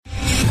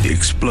the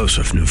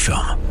explosive new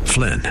film,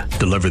 Flynn,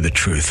 Deliver the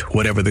Truth,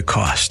 Whatever the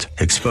Cost,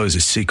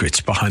 exposes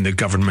secrets behind the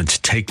government's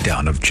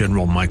takedown of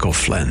General Michael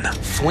Flynn.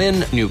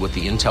 Flynn knew what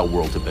the intel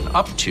world had been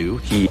up to.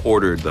 He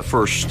ordered the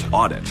first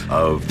audit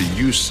of the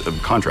use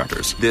of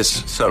contractors.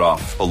 This set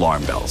off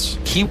alarm bells.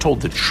 He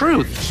told the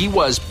truth. He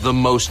was the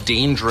most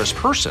dangerous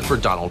person for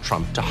Donald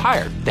Trump to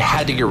hire. They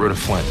had to get rid of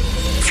Flynn.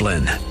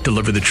 Flynn,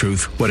 Deliver the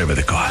Truth, Whatever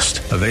the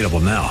Cost. Available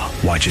now.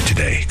 Watch it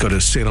today. Go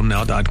to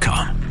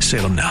salemnow.com.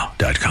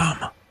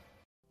 salemnow.com.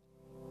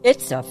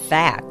 It's a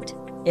fact.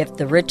 If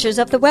the riches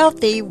of the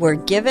wealthy were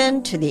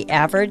given to the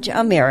average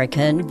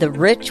American, the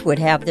rich would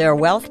have their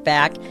wealth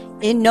back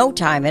in no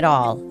time at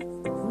all.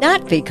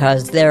 Not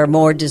because they're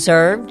more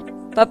deserved,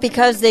 but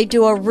because they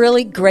do a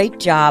really great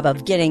job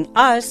of getting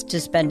us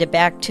to spend it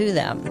back to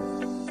them.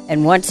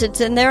 And once it's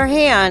in their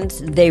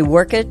hands, they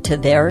work it to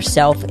their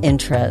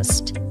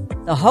self-interest.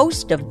 The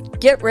host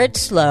of Get Rich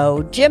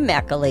Slow, Jim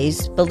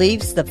McAleese,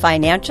 believes the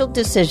financial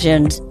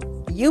decisions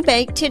you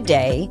make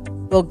today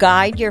will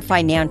guide your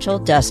financial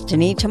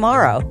destiny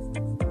tomorrow.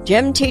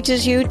 Jim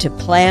teaches you to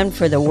plan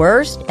for the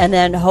worst and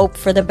then hope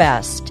for the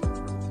best.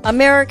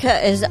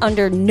 America is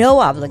under no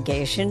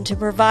obligation to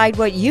provide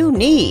what you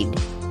need.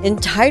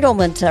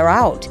 Entitlements are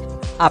out.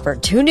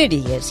 Opportunity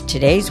is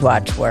today's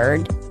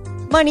watchword.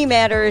 Money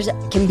matters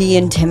can be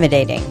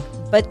intimidating,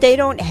 but they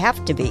don't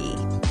have to be.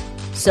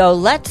 So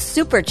let's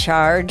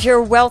supercharge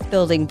your wealth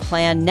building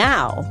plan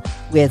now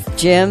with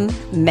Jim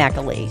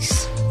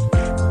McAleese.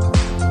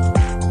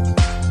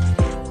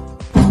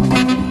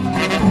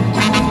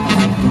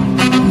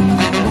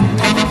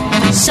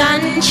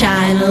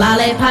 Sunshine,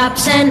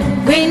 lollipops,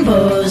 and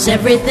rainbows.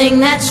 Everything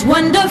that's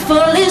wonderful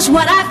is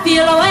what I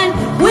feel when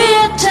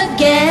we're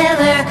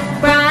together.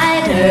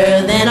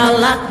 Brighter than a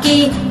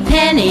lucky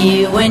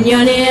penny when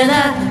you're near.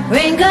 The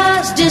rain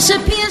goes,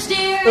 disappears,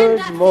 dear.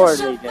 Good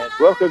morning, and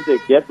welcome to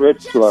Get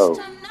Rich Slow.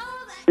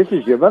 This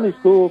is your money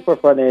school for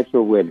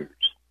financial winners.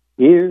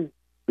 Here,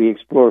 we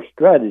explore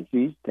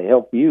strategies to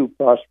help you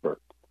prosper.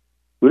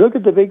 We look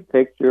at the big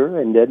picture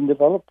and then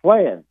develop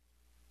plans.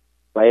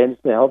 Plans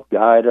to help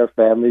guide our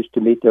families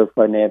to meet their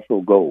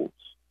financial goals.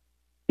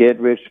 Get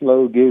Rich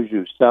Slow gives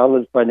you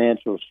solid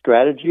financial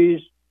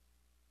strategies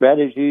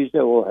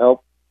that will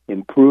help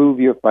improve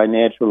your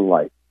financial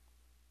life.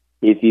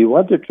 If you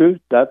want the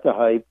truth, not the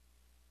hype,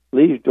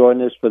 please join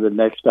us for the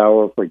next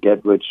hour for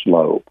Get Rich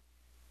Slow.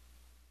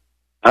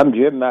 I'm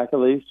Jim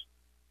McAleese,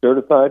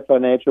 certified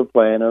financial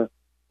planner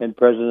and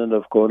president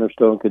of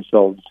Cornerstone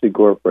Consultants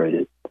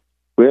Incorporated.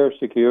 Where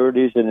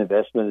securities and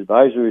investment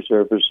advisory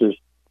services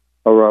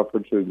are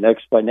offered through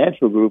Next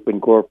Financial Group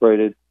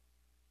Incorporated,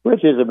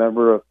 which is a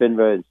member of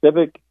FINRA and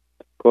Civic.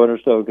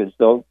 Cornerstone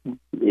Consultant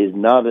is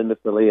not an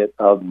affiliate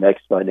of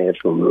Next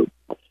Financial Group.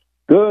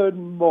 Good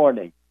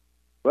morning.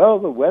 Well,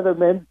 the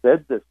weathermen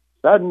said the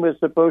sun was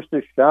supposed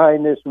to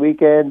shine this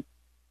weekend,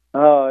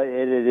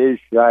 and it is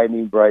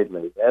shining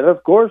brightly. And,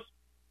 of course,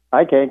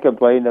 I can't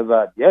complain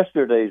about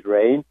yesterday's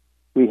rain.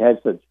 We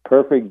had such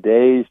perfect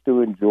days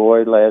to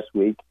enjoy last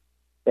week.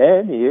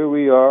 And here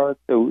we are,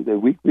 the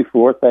week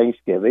before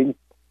Thanksgiving.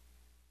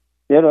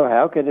 You know,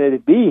 how can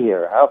it be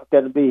here? How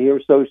can it be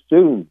here so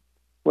soon?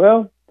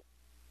 Well,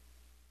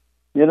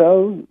 you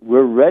know,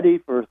 we're ready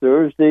for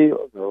Thursday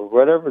or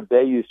whatever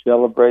day you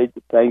celebrate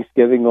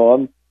Thanksgiving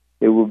on.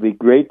 It would be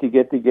great to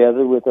get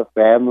together with a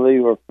family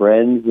or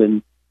friends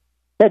and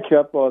catch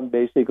up on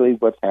basically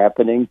what's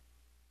happening.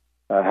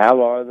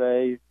 How are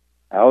they?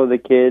 How are the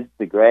kids,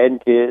 the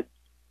grandkids?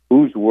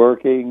 Who's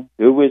working?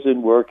 Who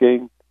isn't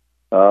working?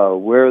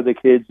 Where are the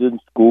kids in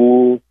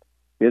school?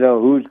 You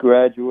know, who's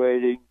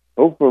graduating?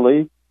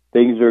 Hopefully,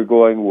 things are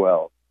going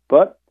well.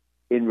 But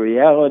in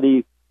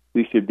reality,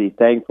 we should be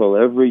thankful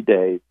every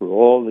day for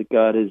all that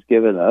God has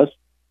given us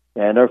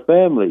and our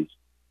families.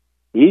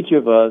 Each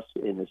of us,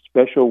 in a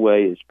special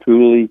way, is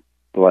truly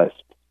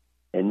blessed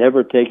and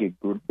never take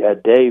a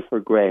day for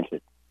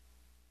granted.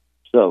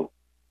 So,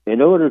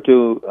 in order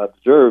to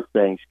observe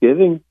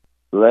Thanksgiving,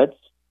 let's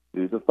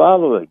do the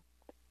following.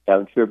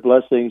 Count your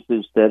blessings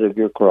instead of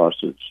your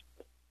crosses.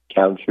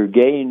 Count your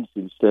gains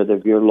instead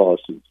of your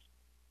losses.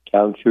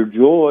 Count your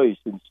joys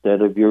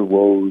instead of your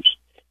woes.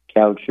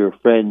 Count your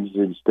friends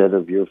instead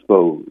of your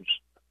foes.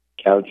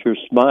 Count your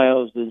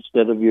smiles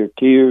instead of your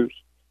tears.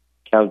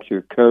 Count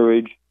your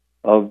courage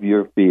of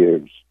your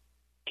fears.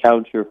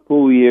 Count your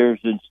full years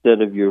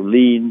instead of your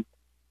lean.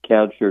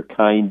 Count your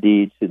kind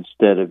deeds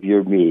instead of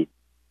your mean.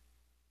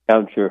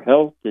 Count your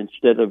health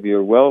instead of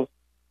your wealth.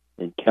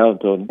 And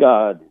count on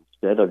God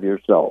instead of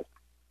yourself.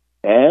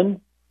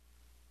 And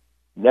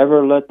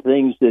never let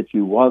things that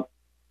you want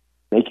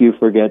make you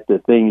forget the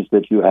things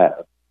that you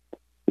have.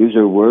 These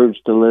are words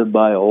to live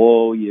by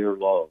all year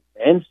long.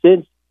 And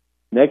since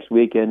next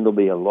weekend will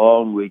be a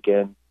long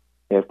weekend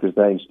after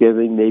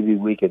Thanksgiving, maybe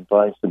we can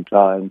find some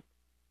time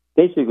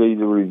basically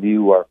to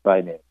review our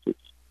finances.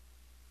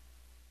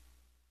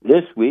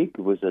 This week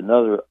was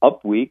another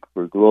up week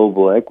for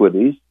global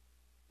equities.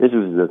 This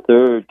was the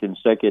third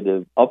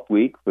consecutive up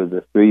week for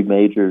the three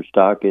major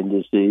stock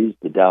indices,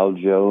 the Dow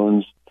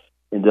Jones,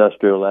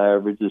 Industrial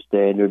Average, the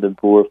Standard &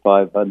 Poor's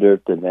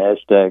 500, the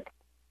NASDAQ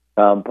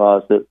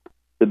Composite.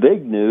 The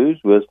big news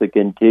was the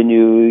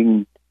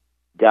continuing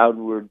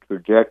downward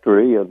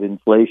trajectory of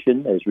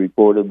inflation as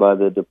reported by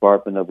the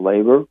Department of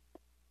Labor.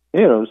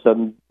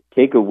 Some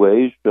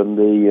takeaways from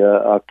the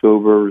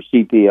October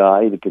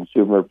CPI, the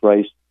Consumer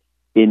Price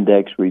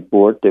Index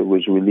report that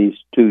was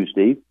released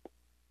Tuesday.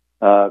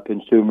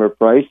 Consumer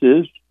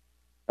prices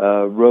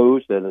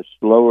rose at a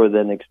slower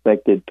than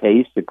expected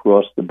pace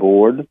across the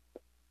board.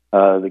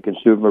 The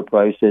Consumer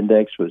Price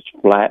Index was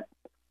flat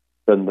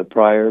from the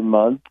prior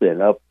month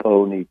and up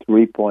only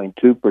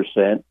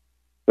 3.2%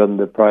 from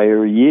the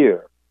prior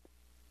year.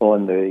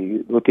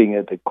 Looking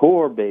at the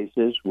core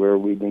basis, where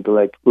we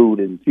neglect food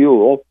and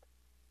fuel,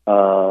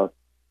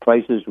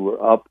 prices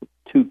were up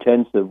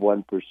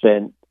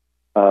 0.2%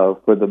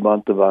 for the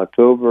month of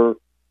October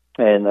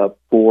and up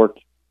 4%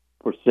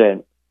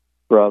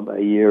 from a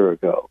year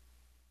ago.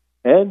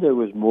 And there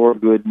was more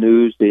good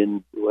news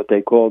in what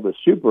they call the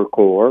super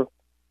core,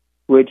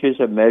 which is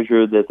a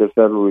measure that the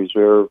Federal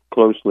Reserve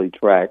closely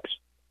tracks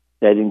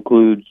that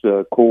includes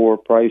core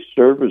price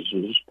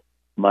services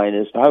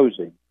minus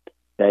housing.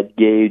 That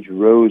gauge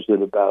rose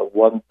at about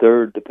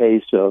one-third the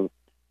pace of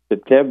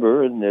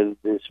September, and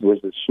this was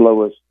the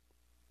slowest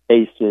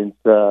pace since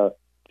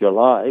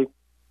July,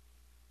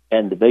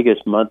 and the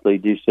biggest monthly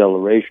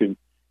deceleration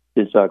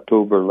since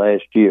October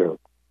last year.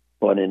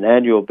 On an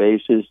annual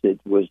basis, it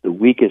was the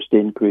weakest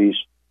increase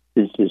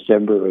since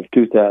December of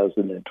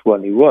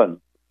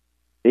 2021.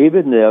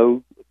 Even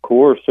though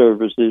core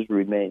services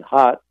remain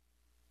hot,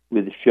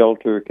 with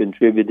shelter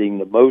contributing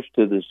the most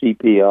to the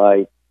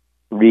CPI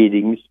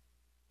readings,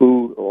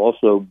 food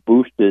also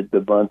boosted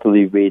the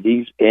monthly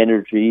readings.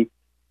 Energy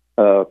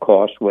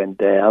costs went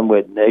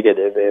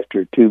negative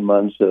after 2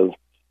 months of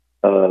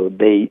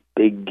big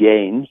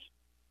gains,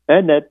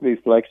 and that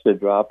reflects the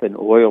drop in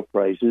oil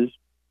prices.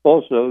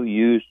 Also,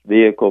 used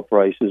vehicle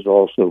prices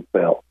also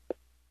fell.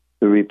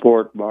 The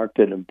report marked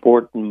an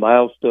important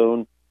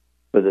milestone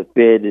for the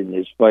Fed in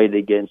its fight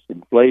against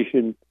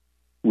inflation,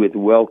 with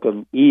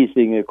welcome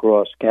easing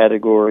across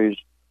categories.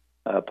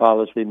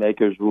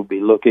 Policymakers will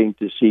be looking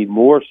to see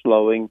more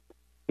slowing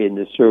in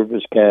the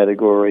service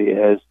category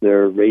as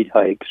their rate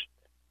hikes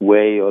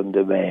weigh on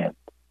demand.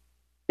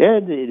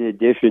 And in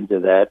addition to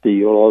that,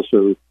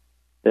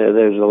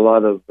 there's a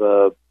lot of,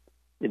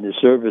 in the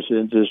service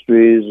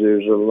industries,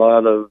 there's a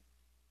lot of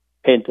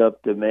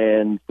pent-up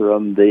demand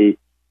from the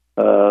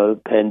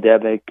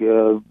pandemic.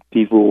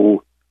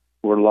 People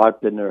were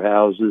locked in their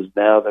houses.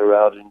 Now they're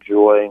out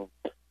enjoying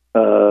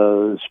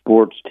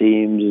sports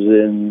teams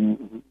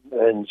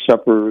and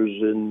suppers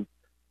and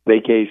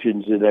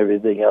vacations and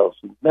everything else.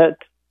 And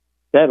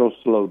that'll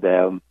slow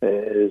down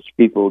as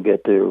people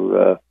get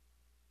to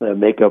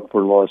make up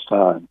for lost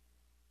time.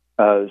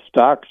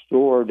 Stocks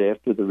soared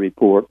after the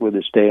report, with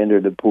the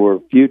Standard &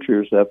 Poor's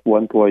futures up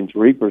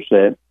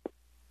 1.3%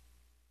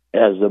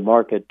 as the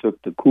market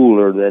took the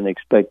cooler than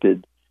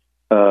expected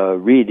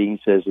readings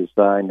as a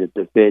sign that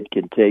the Fed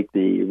can take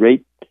the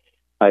rate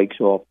hikes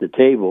off the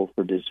table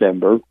for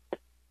December.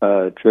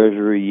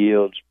 Treasury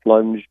yields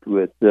plunged,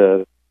 with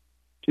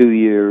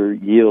 2-year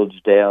yields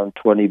down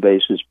 20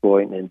 basis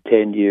points and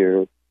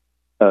 10-year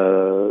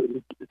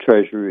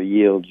Treasury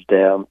yields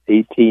down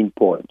 18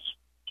 points.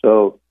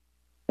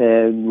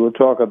 And we'll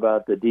talk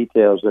about the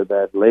details of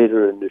that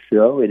later in the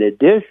show. In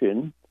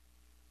addition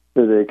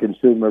to the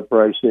Consumer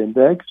Price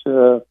Index,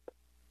 that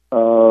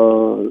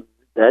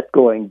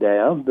going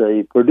down,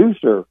 the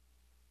Producer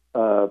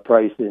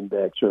Price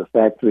Index, or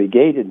Factory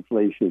Gate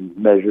Inflation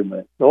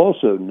measurement,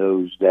 also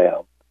nosed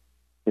down.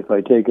 If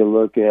I take a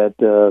look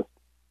at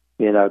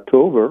in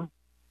October,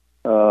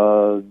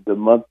 the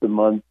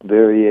month-to-month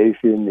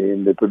variation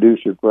in the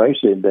Producer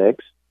Price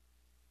Index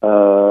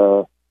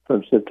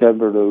from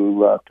September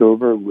to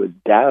October was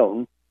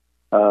down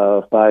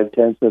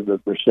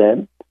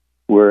 0.5%,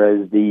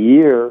 whereas the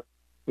year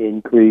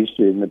increase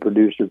in the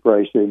Producer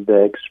Price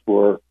Index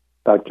for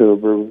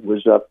October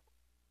was up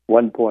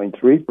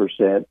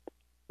 1.3%.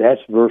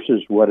 That's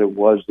versus what it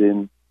was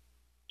in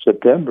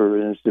September.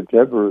 In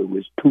September, it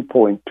was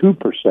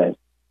 2.2%.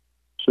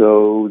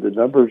 So the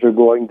numbers are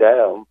going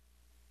down.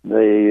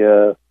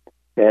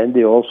 And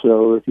they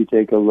also, if you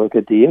take a look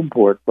at the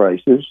import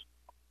prices,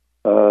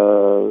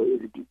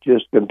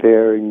 just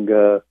comparing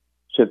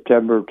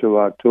September to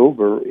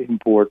October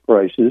import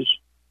prices,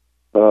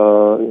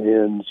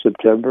 in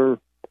September,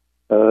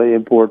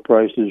 import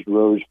prices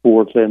rose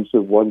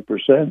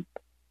 0.4%.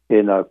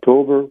 In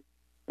October,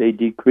 they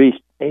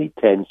decreased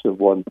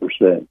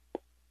 0.8%.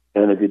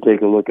 And if you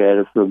take a look at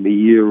it from a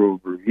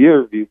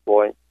year-over-year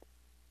viewpoint,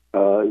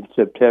 in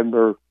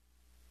September,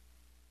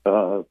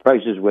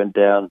 prices went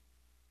down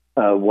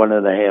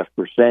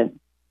 1.5%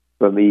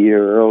 from a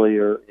year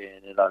earlier,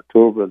 and in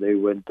October they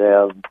went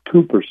down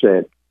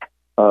 2%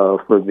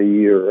 from a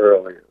year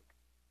earlier.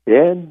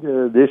 And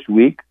this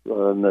week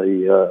on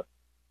the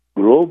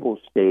global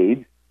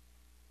stage,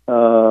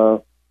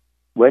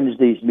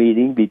 Wednesday's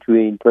meeting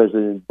between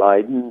President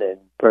Biden and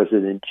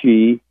President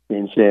Xi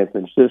in San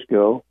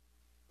Francisco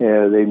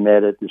They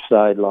met at the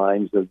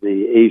sidelines of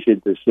the Asia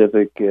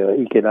Pacific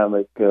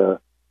Economic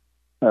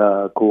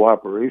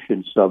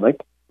Cooperation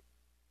Summit.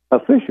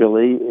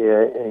 Officially,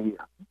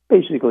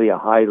 basically a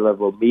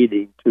high-level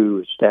meeting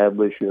to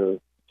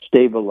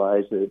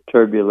stabilize a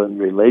turbulent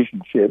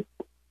relationship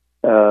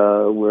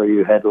where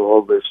you had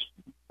all this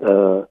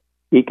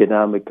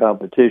economic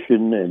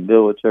competition and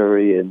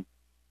military and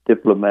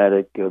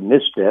diplomatic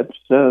missteps.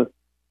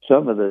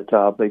 Some of the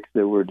topics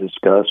that were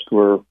discussed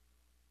were,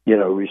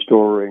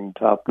 restoring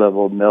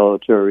top-level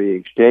military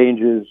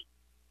exchanges,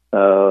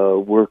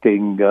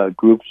 working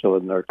groups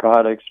on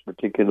narcotics,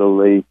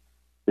 particularly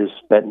this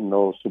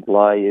fentanyl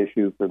supply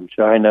issue from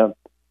China,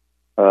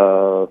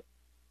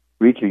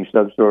 reaching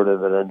some sort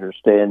of an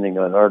understanding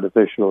on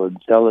artificial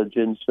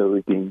intelligence so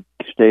we can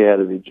stay out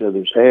of each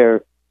other's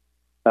hair,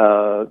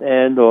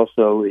 and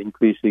also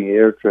increasing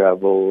air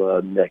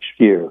travel next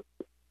year.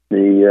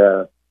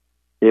 The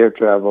air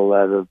travel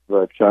out of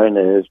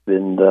China has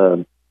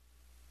been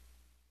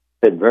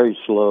very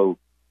slow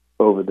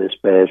over this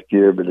past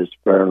year, but it's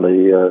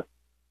apparently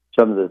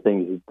some of the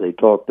things that they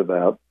talked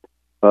about.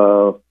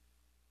 To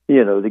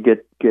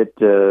get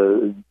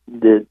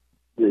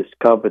this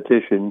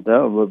competition.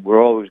 Now,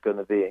 we're always going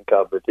to be in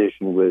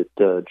competition with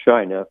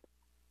China,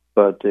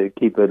 but to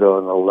keep it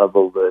on a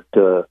level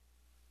that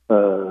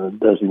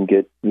doesn't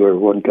get where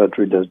one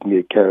country doesn't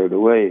get carried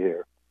away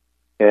here.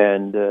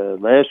 And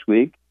last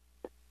week,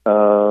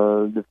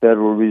 the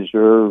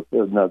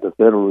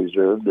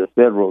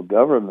federal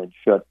government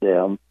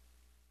shutdown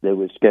that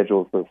was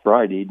scheduled for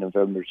Friday,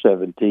 November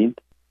 17th,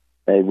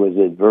 it was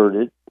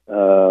averted.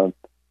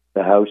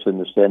 The House and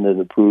the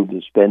Senate approved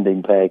the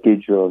spending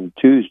package on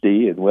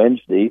Tuesday and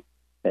Wednesday,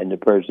 and the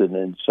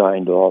president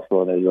signed off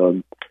on it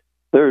on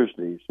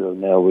Thursday. So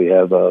now we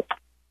have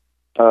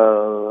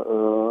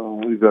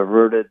we've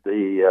averted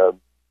the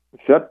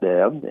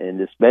shutdown, and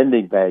the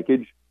spending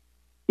package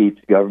keeps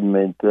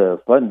government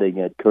funding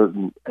at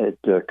current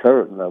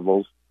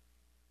levels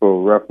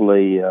for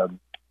roughly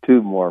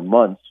 2 more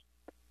months,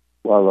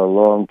 while a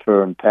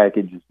long-term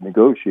package is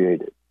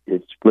negotiated.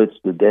 It splits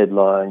the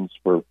deadlines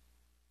for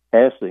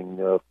passing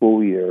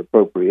full-year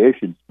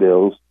appropriations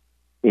bills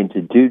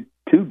into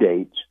two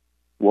dates.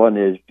 One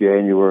is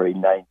January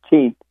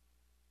 19th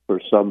for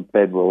some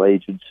federal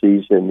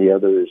agencies, and the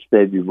other is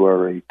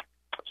February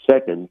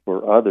 2nd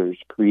for others,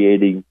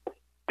 creating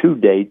 2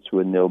 dates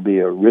when there'll be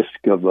a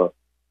risk of a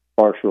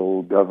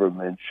partial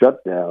government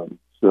shutdown.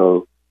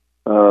 So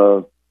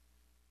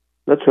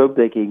let's hope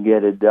they can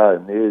get it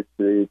done.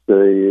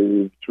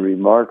 It's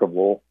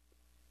remarkable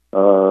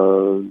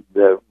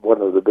that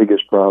one of the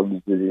biggest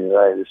problems that the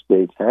United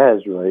States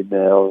has right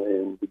now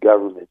in the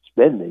government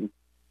spending,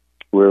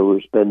 where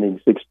we're spending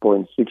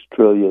 $6.6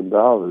 trillion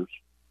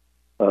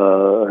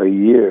a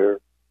year,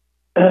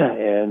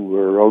 and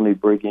we're only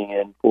bringing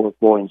in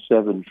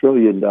 $4.7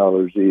 trillion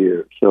a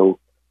year. So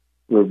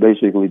we're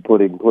basically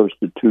putting close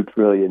to $2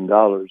 trillion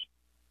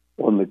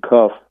on the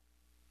cuff.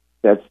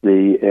 That's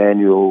the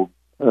annual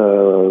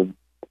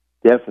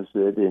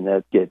deficit, and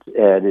that gets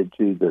added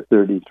to the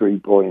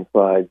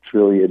 $33.5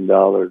 trillion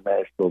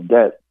national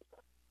debt.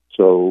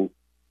 So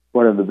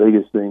one of the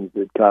biggest things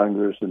that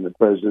Congress and the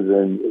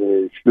president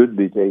should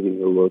be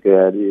taking a look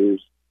at is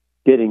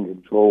getting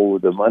control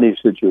of the money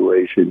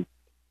situation.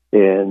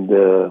 And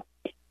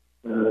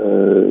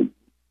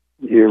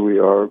here we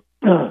are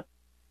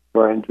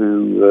trying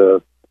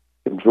to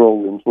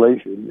control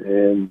inflation.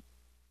 And,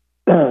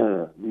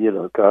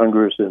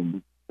 Congress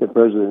and the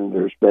president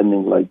are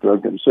spending like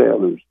drunken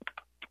sailors.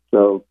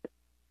 So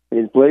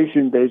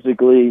inflation,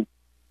 basically,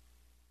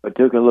 I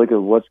took a look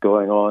at what's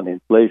going on.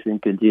 Inflation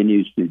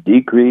continues to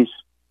decrease,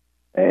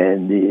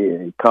 and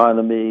the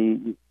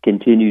economy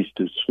continues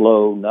to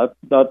slow, not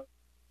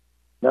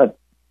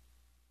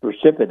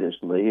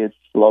precipitously. It's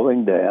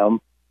slowing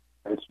down.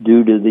 It's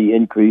due to the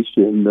increase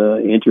in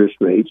interest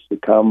rates. The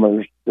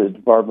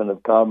Department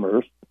of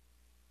Commerce,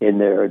 in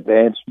their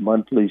advanced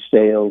monthly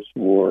sales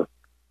for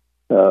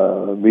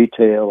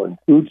retail and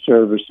food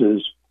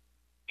services,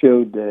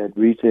 showed that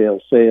retail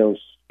sales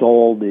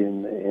stalled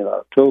in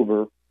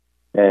October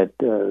at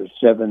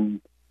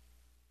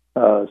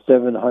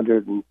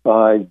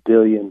 $705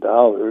 billion,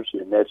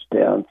 and that's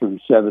down from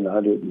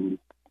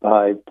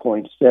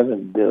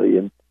 $705.7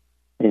 billion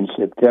in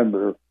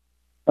September,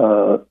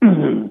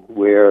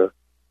 where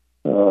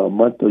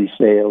monthly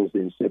sales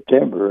in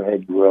September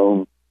had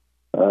grown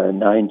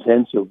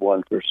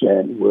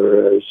 0.9%,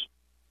 whereas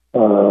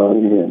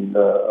in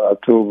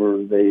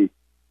October they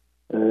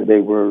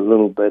were a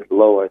little bit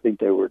low. I think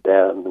they were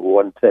down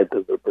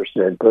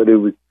 0.1%, but it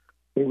was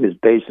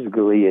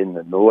basically in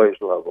the noise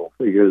level.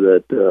 Figure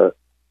that the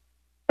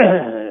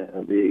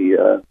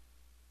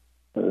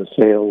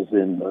sales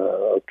in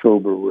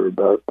October were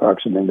about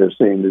approximately the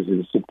same as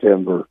in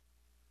September.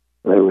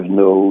 There was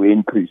no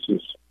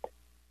increases.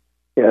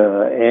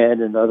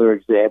 And another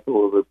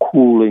example of a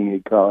cooling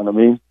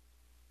economy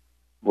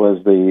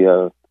was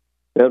the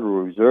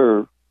Federal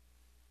Reserve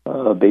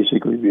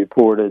basically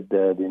reported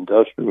that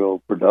industrial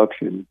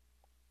production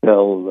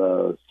fell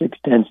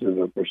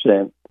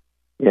 0.6%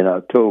 in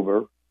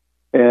October,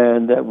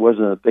 and that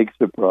wasn't a big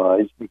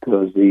surprise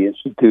because the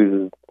Institute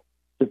of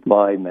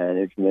Supply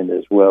Management,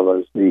 as well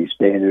as the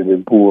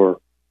Standard &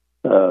 Poor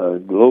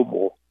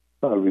Global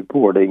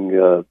reporting,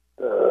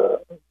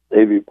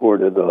 they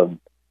reported on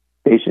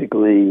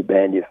basically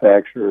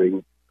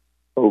manufacturing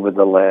over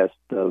the last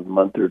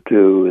month or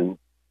two, and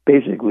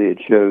basically it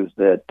shows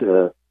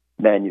that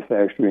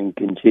manufacturing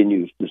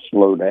continues to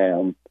slow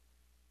down,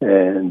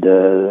 and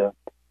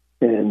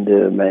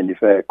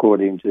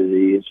according to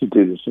the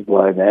Institute of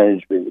Supply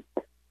Management,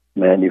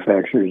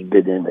 manufacturing has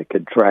been in a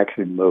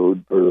contraction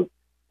mode for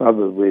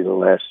probably the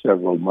last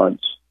several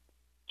months.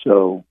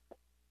 So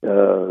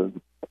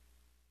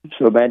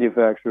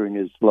manufacturing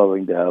is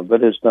slowing down,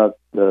 but it's not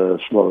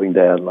slowing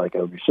down like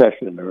a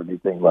recession or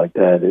anything like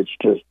that. It's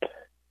just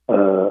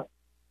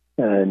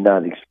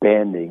not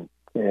expanding.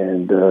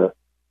 And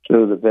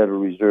so the Federal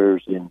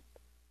Reserve's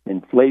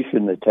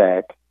inflation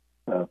attack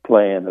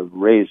plan of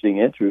raising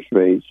interest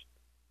rates,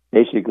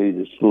 basically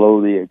to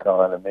slow the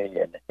economy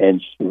and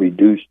hence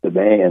reduce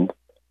demand,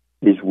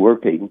 is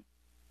working.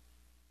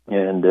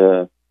 And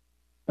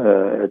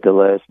at the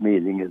last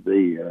meeting of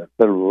the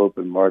Federal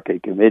Open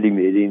Market Committee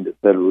meeting, the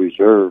Federal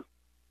Reserve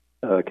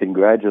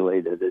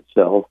congratulated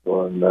itself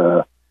on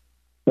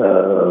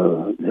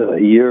a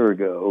year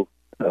ago,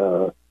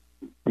 the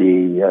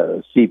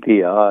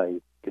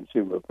CPI,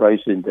 Consumer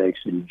Price Index,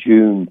 in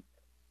June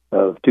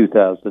of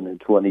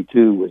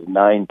 2022 was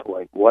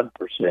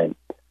 9.1%. In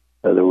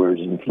other words,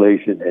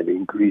 inflation had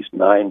increased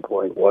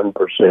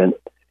 9.1%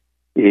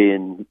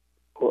 in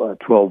a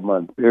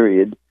 12-month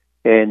period.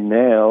 And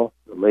now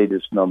the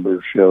latest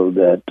numbers show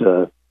that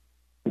the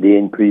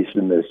increase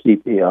in the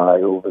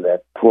CPI over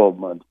that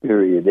 12-month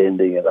period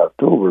ending in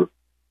October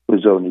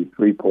was only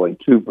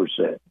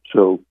 3.2%.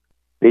 So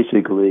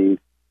basically,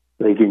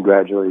 they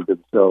congratulate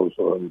themselves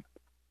on,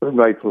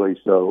 rightfully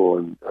so,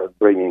 on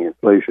bringing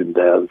inflation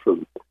down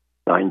from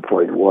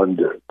 9.1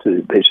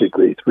 to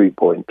basically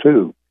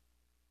 3.2.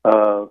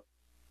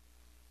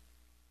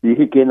 The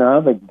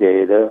economic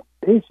data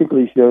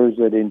basically shows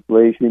that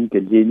inflation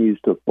continues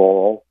to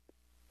fall,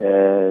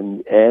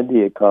 and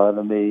the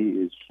economy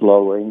is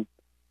slowing,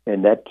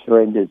 and that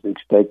trend is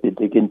expected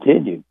to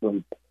continue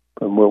from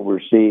what we're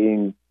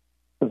seeing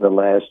for the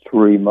last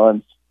 3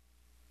 months.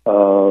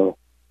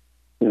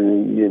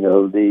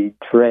 The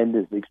trend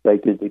is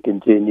expected to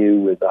continue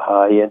with the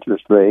high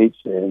interest rates,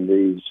 and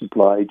the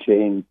supply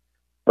chain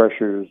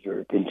pressures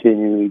are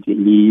continuing to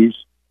ease.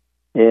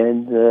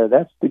 And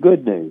that's the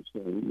good news.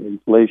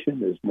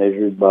 Inflation is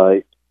measured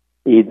by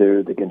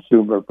either the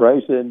Consumer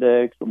Price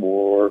Index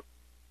or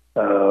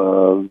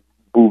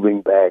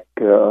moving back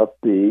up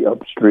the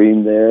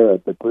upstream there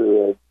at the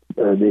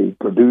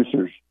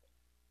Producer's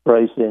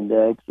Price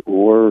Index,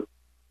 or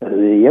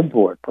the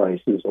import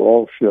prices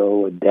all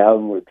show a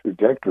downward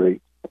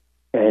trajectory,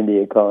 and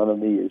the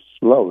economy is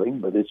slowing,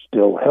 but it's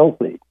still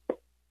healthy.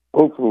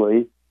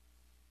 Hopefully,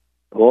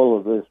 all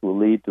of this will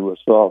lead to a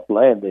soft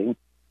landing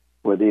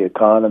where the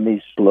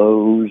economy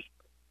slows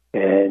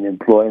and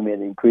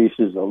employment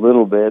increases a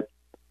little bit.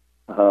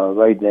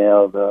 Right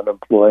now, the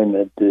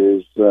unemployment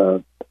is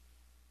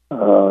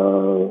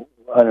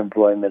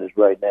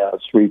right now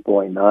at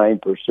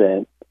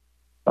 3.9%.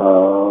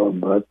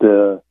 But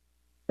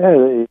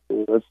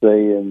let's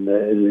say,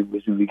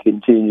 as we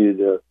continue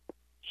to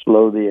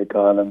slow the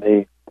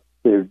economy,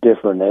 there are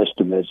different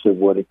estimates of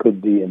what it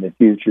could be in the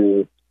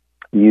future.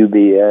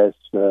 UBS,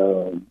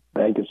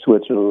 Bank of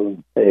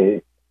Switzerland,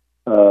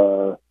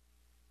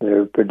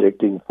 they're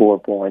predicting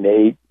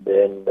 4.8.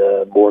 Then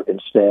Morgan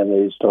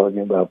Stanley is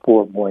talking about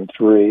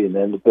 4.3, and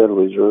then the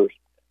Federal Reserve is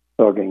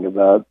talking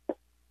about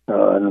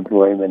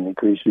unemployment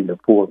increasing to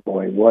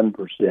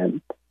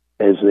 4.1%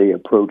 as they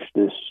approach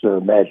this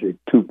magic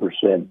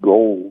 2%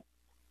 goal.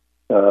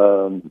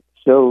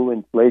 So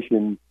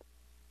inflation,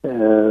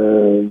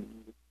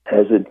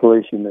 as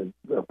inflation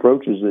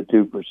approaches the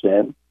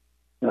 2%,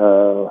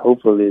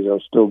 hopefully there'll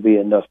still be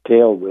enough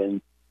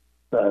tailwind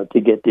to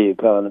get the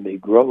economy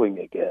growing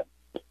again.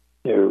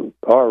 There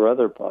are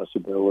other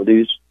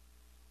possibilities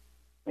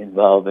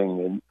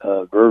involving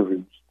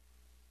versions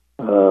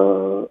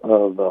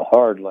of a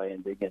hard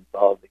landing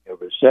involving a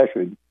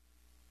recession,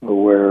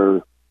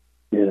 where,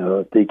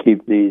 if they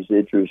keep these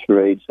interest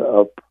rates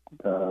up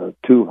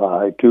too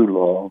high, too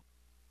long,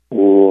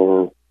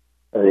 or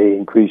they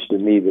increase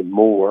them even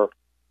more,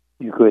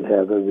 you could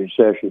have a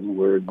recession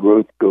where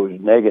growth goes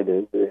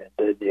negative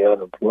and the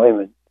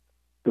unemployment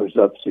goes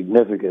up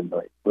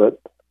significantly.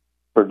 But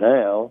for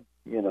now,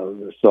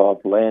 the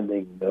soft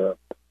landing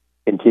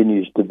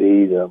continues to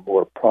be the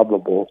more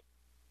probable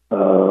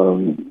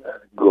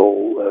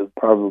goal,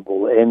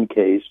 probable end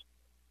case.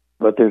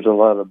 But there's a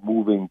lot of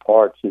moving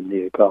parts in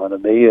the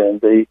economy,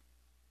 and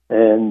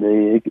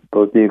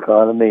both the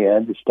economy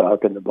and the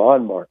stock and the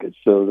bond market.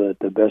 So that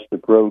the best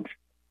approach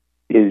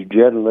is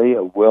generally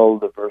a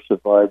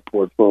well-diversified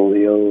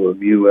portfolio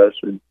of U.S.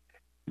 and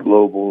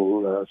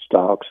global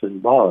stocks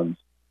and bonds.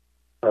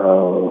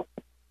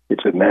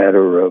 It's a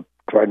matter of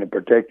trying to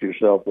protect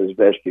yourself as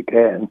best you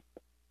can.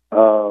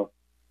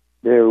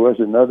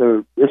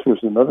 This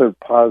was another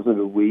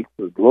positive week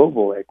for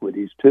global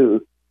equities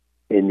too.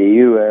 In the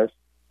U.S.,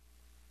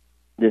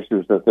 this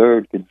was the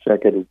third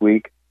consecutive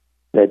week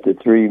that the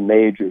three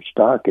major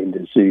stock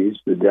indices,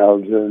 the Dow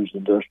Jones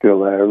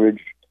Industrial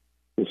Average,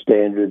 the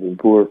Standard &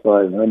 Poor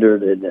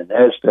 500, and the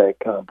NASDAQ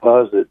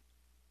Composite,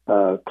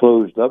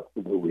 closed up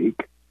for the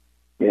week.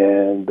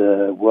 And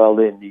while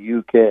in the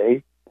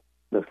UK,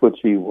 the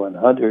FTSE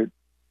 100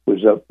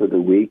 was up for the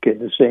week, and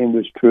the same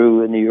was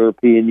true in the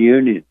European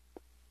Union,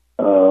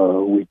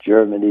 with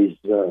Germany's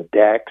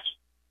DAX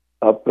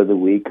up for the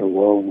week,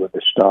 along with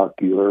the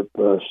stock Europe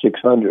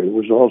 600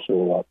 was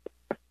also up.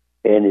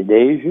 And in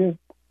Asia,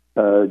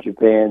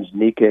 Japan's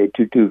Nikkei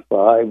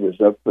 225 was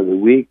up for the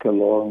week,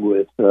 along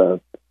with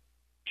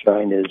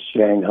China's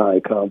Shanghai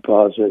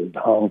Composite and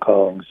Hong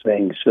Kong's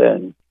Hang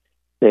Seng.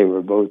 They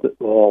were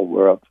all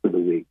were up for the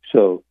week.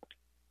 So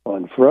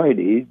on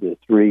Friday, the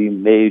three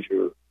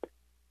major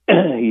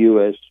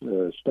U.S.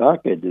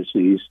 stock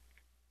indices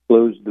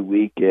closed the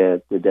week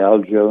at the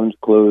Dow Jones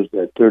closed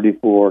at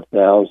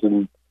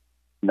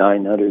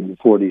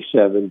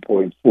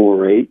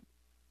 34,947.48.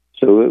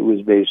 So it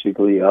was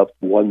basically up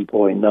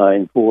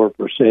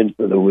 1.94%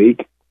 for the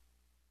week.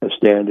 The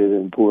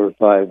Standard & Poor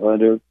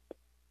 500,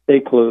 they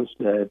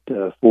closed at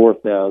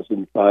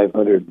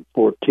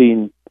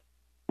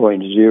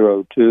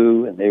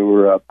 4,514.02, and they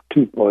were up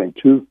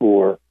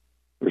 2.24%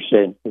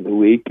 for the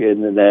week.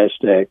 And the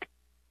NASDAQ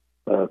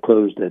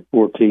closed at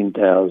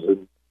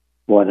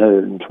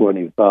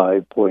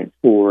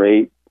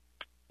 14,125.48,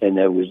 and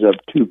that was up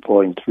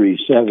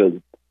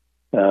 2.37%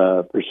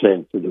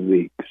 for the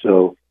week.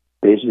 So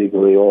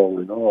basically, all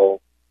in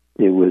all,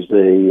 it was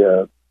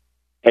a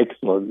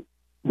excellent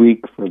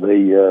week for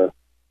the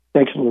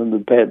excellent.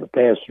 The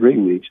past 3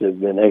 weeks have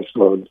been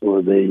excellent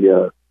for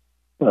the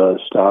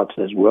stocks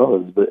as well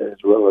as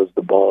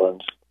the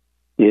bonds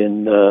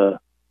in the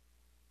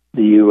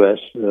U.S.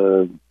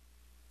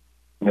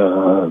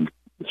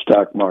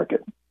 Stock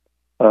market.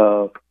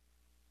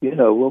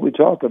 When we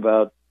talk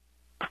about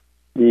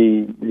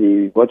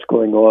the what's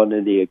going on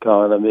in the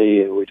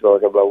economy, and we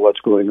talk about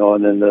what's going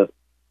on in the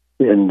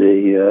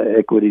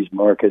equities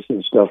markets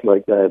and stuff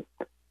like that,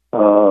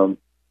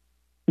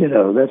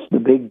 that's the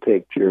big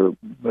picture.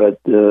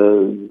 But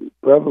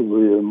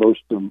probably the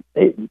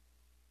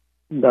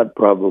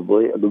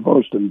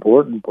most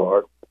important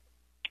part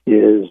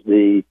is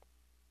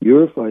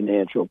your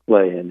financial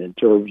plan in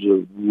terms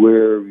of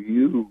where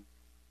you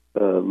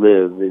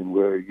live and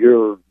where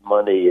your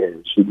money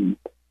is and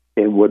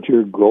what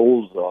your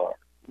goals are.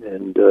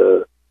 And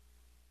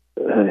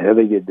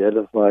having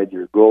identified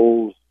your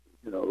goals,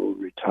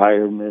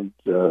 retirement,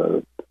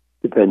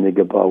 depending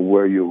upon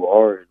where you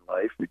are in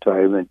life,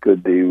 retirement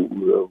could be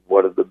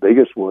one of the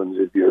biggest ones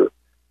if you're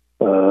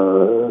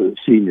a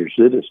senior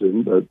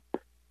citizen. But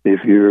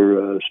if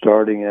you're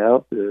starting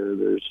out,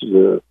 there's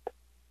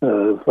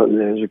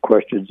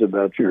questions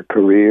about your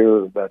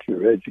career, about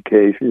your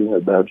education,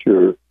 about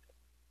your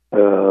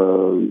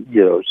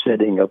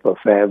setting up a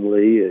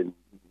family and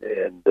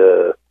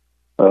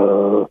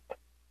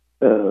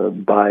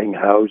buying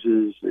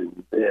houses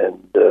and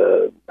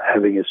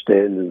having a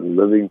standard of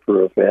living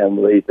for a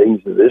family,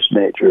 things of this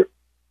nature.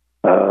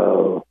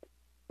 The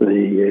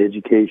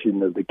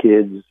education of the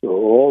kids,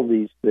 all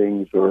these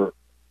things are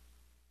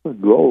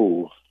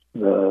goals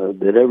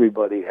that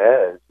everybody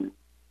has.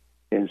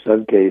 In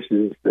some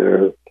cases,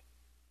 they're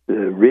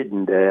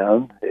written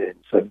down. In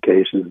some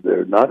cases,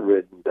 they're not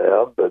written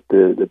down, but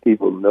the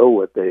people know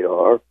what they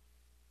are.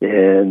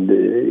 And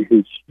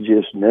it's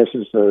just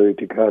necessary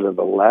to kind of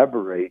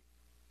elaborate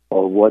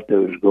on what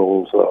those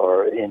goals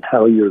are and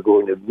how you're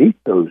going to meet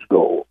those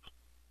goals.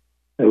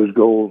 Those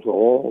goals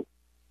all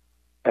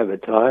have a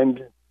time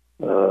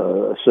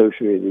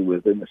associated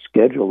with them, a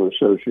schedule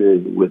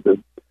associated with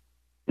them,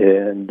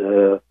 and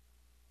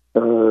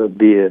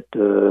be it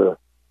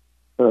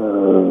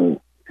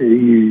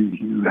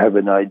you have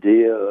an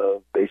idea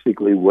of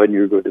basically when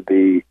you're going to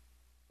be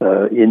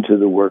into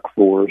the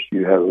workforce.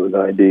 You have an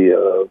idea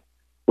of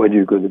when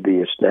you're going to be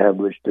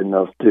established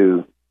enough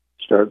to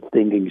start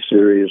thinking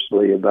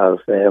seriously about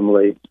a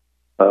family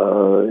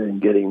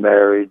and getting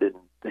married and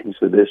things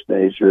of this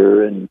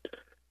nature, and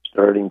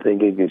starting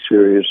thinking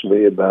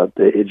seriously about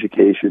the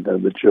education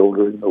of the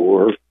children,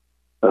 or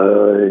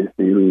if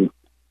you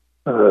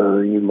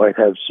might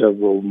have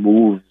several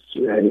moves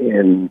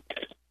in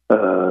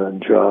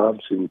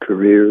jobs and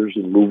careers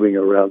and moving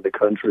around the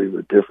country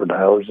with different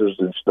houses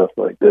and stuff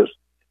like this.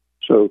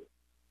 So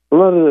a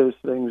lot of those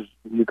things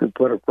you could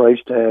put a price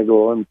tag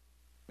on,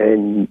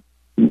 and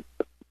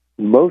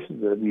most of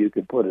them you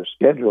could put a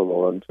schedule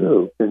on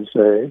too, and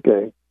say,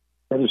 okay,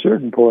 at a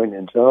certain point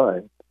in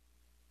time,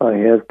 I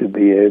have to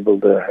be able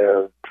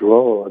to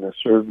draw on a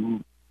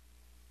certain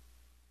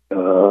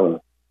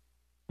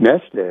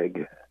nest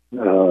egg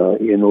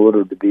in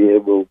order to be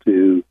able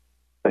to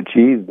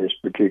achieve this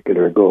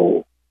particular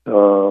goal.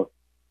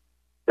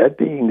 That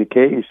being the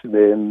case,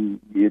 then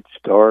it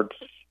starts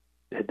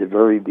at the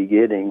very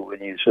beginning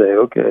when you say,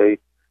 okay,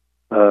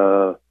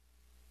 I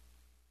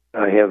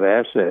have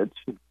assets,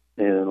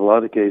 And in a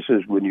lot of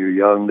cases, when you're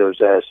young, those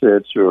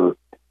assets are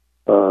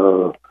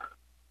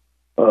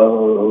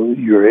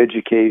your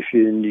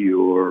education,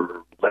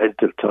 your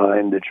length of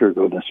time that you're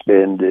going to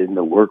spend in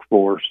the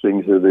workforce,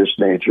 things of this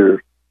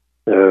nature.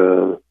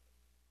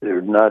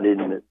 They're not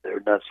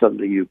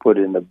something you put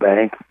in the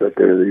bank, but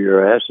they're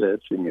your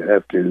assets, and you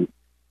have to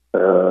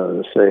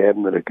say,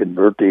 I'm going to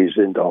convert these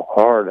into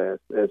hard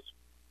assets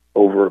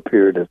over a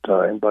period of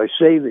time by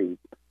saving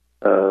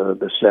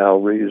the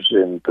salaries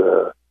and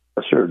a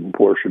certain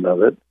portion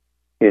of it,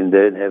 and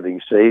then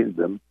having saved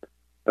them,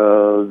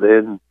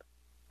 then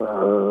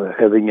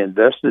having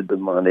invested the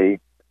money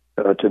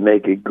to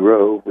make it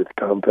grow with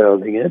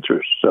compounding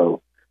interest.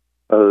 So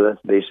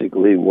that's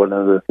basically one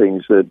of the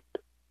things that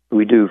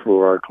we do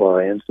for our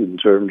clients in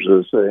terms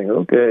of saying,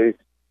 okay,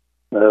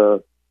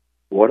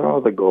 what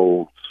are the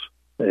goals?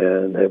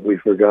 And have we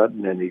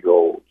forgotten any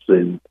goals?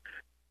 And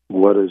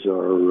what is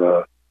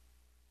our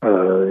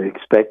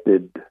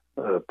expected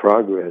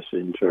progress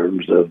in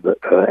terms of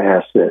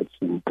assets,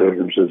 in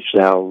terms of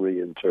salary,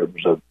 in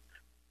terms of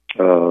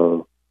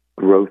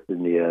growth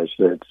in the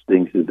assets,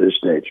 things of this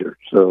nature.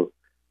 So,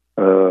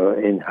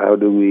 and how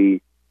do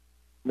we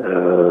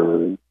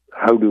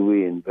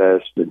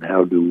invest, and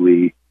how do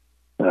we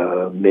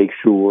make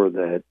sure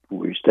that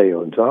we stay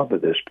on top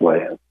of this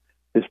plan?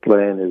 This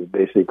plan is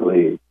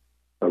basically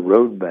a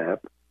roadmap.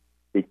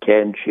 It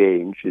can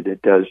change, and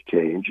it does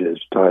change as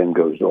time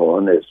goes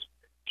on, as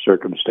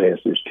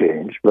circumstances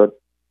change, but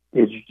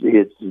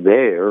it's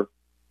there,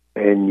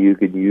 and you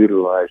can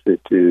utilize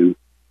it to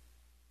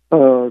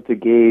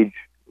gauge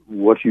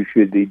what you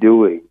should be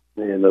doing.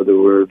 In other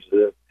words,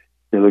 you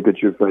look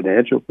at your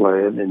financial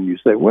plan and you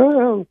say,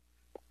 well,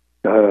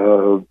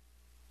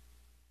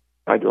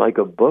 I'd like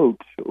a boat,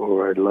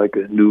 or I'd like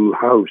a new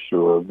house,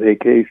 or a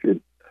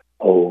vacation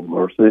home,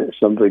 or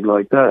something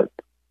like that.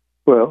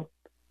 Well,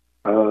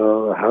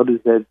 how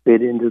does that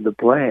fit into the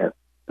plan?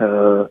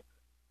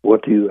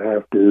 What do you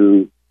have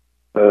to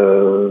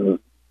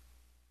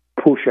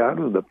push out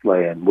of the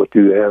plan? What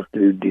do you have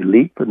to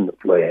delete from the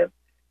plan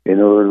in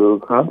order to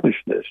accomplish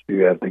this? Do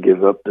you have to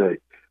give up the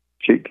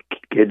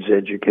kids'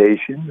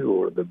 education,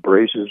 or the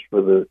braces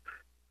for the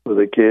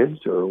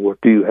kids, or what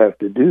do you have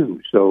to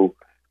do? So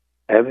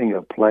having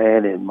a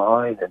plan in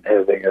mind and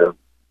having a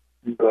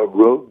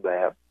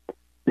roadmap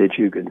that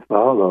you can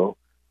follow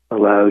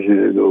allows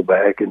you to go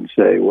back and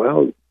say,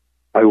 well,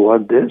 I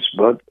want this,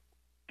 but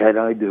can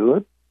I do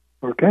it,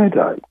 or can't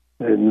I?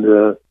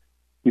 And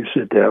you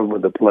sit down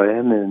with a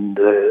plan, and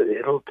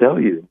it'll tell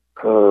you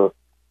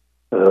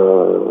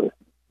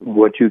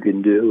what you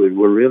can do and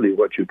really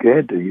what you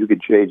can't do. You can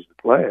change the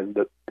plan,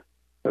 but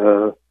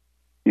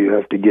you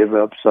have to give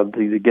up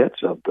something to get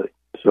something.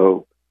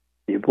 So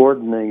the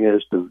important thing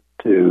is to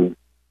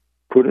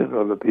put it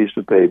on a piece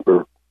of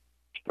paper,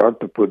 start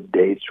to put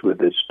dates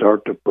with it,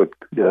 start to put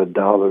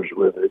dollars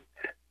with it,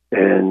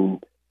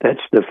 and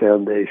that's the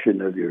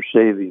foundation of your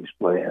savings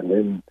plan.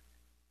 And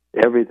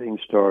everything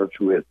starts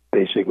with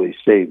basically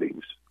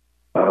savings.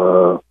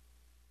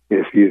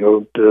 If you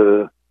don't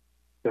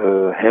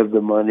have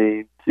the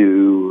money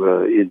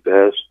to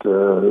invest,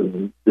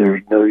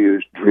 there's no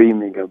use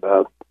dreaming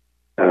about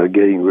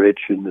getting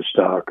rich in the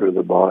stock or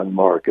the bond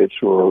markets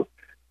or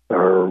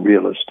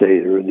real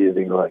estate or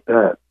anything like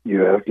that.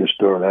 You have to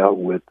start out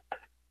with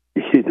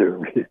either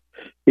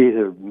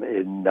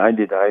in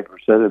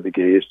 99% of the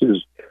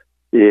cases,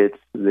 it's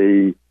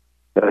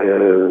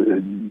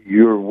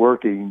you're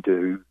working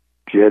to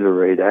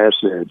generate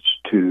assets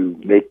to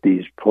make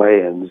these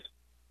plans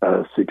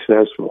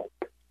successful,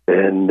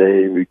 and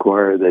they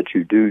require that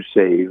you do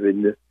save,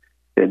 and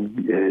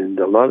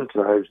a lot of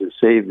times the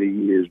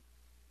saving is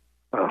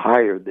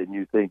higher than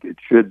you think it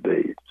should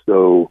be.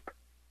 So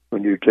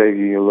when you're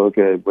taking a look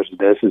at what's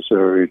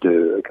necessary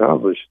to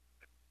accomplish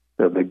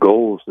the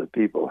goals that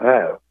people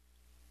have,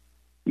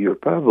 you're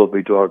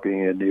probably talking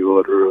in the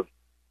order of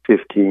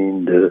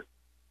 15 to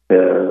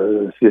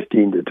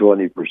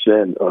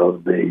 20%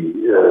 of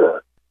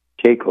the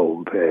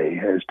take-home pay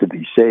has to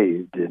be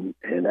saved and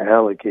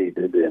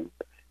allocated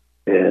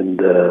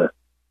and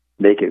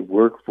make it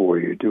work for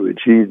you to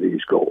achieve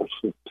these goals.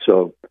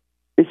 So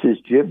this is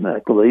Jim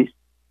McAleese.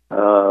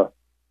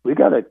 We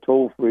got a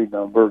toll-free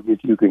number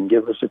that you can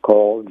give us a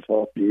call and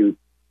talk to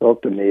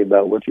me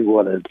about what you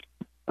want to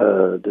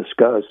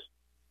discuss.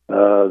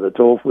 The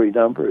toll-free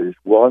number is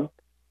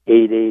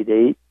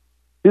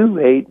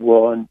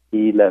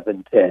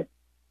 1-888-281-1110.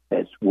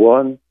 That's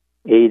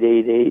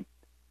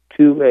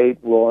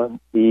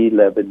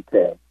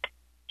 1-888-281-1110.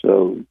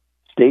 So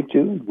stay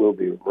tuned. We'll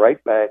be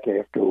right back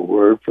after a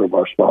word from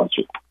our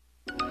sponsor.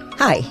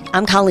 Hi,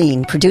 I'm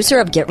Colleen, producer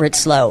of Get Rich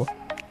Slow.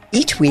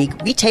 Each week,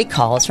 we take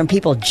calls from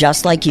people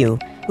just like you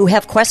who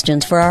have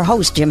questions for our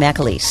host, Jim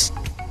McAleese.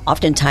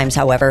 Oftentimes,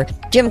 however,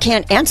 Jim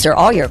can't answer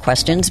all your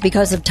questions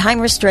because of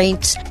time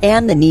restraints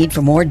and the need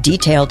for more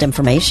detailed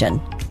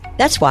information.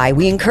 That's why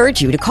we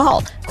encourage you to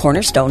call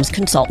Cornerstones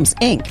Consultants,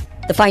 Inc.,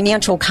 the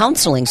financial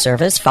counseling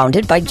service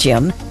founded by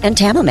Jim and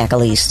Tama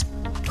McAleese.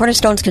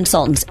 Cornerstones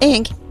Consultants,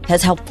 Inc.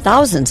 has helped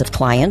thousands of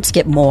clients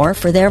get more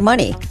for their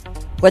money.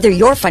 Whether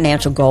your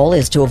financial goal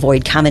is to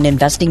avoid common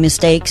investing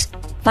mistakes,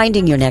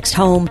 finding your next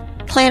home,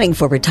 planning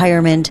for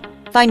retirement,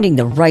 finding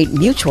the right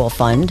mutual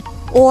fund,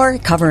 or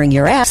covering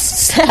your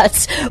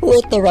assets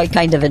with the right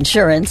kind of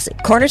insurance,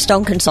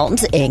 Cornerstone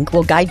Consultants, Inc.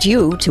 will guide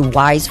you to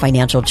wise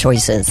financial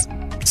choices.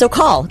 So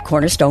call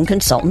Cornerstone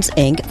Consultants,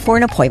 Inc. for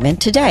an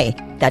appointment today.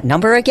 That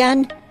number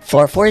again,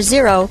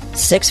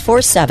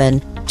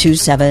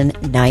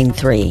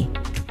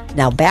 440-647-2793.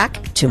 Now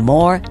back to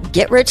more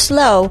Get Rich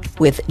Slow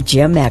with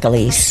Jim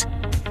McAleese.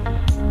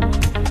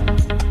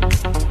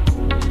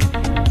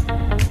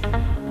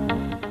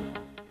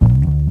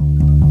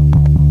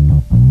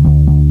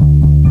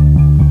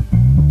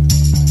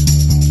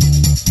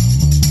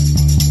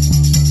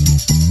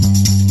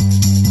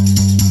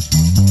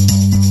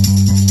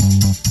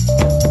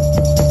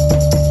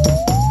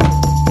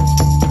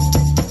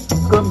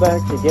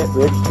 Back to Get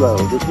Rich Slow.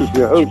 This is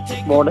your host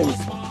this morning,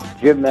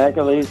 Jim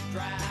McAleese.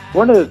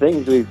 One of the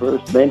things we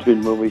first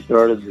mentioned when we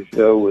started the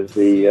show was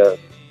the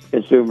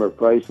Consumer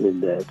Price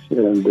Index,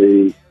 and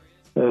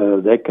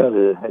that kind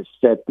of has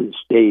set the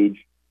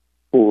stage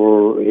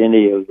for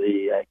any of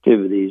the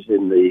activities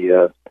in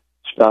the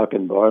stock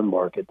and bond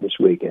market this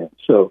weekend.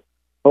 So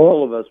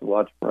all of us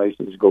watch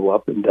prices go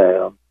up and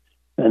down,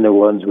 and the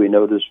ones we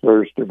notice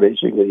first are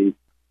basically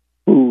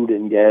food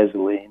and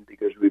gasoline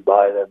because we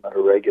buy them on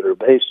a regular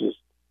basis.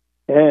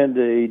 And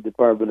the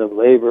Department of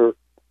Labor,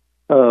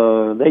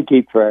 they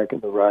keep track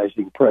of the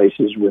rising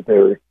prices with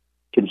their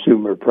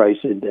Consumer Price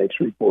Index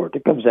report.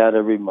 It comes out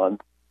every month.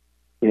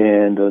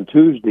 And on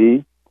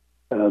Tuesday,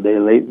 they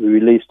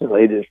released the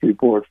latest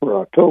report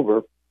for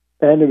October,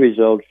 and the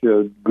results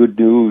showed good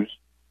news,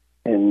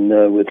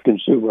 and with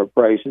consumer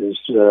prices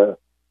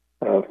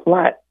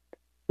flat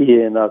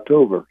in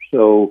October.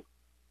 So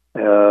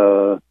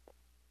that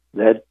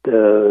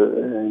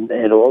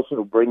and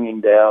also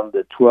bringing down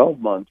the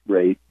 12-month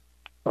rate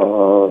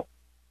for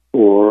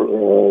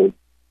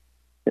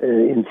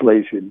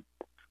inflation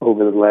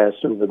over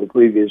the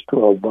previous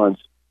 12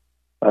 months.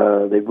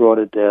 They brought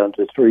it down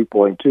to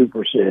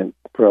 3.2%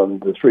 from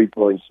the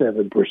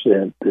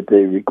 3.7% that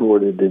they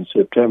recorded in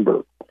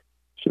September.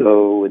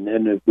 So, and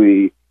then if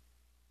we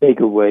take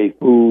away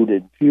food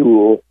and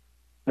fuel,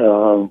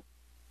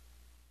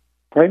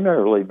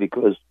 primarily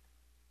because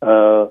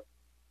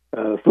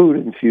food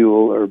and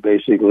fuel are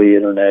basically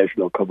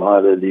international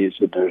commodities,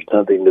 and there's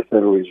nothing the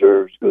Federal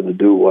Reserve is going to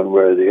do one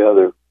way or the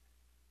other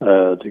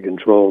to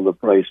control the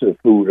price of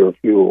food or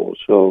fuel.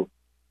 So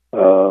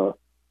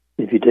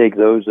if you take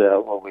those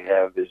out, what we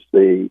have is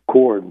the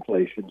core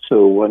inflation.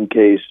 So one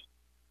case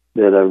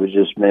that I was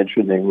just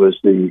mentioning was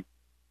the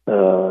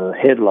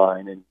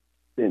headline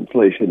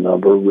inflation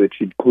number, which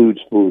includes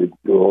food and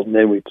fuel. And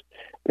then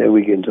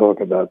we can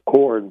talk about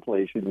core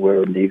inflation,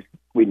 where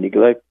we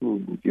neglect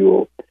food and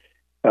fuel.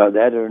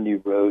 That only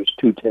rose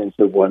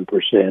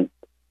 0.2%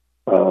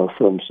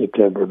 from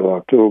September to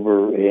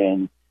October,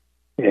 and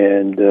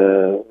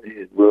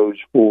it rose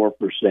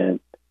 4%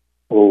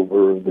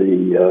 over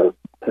the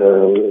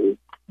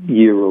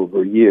year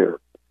over year.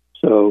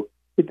 So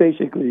it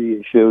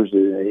basically shows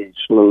a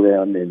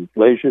slowdown in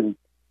inflation,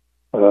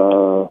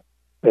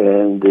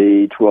 and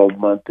the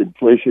 12-month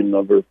inflation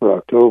number for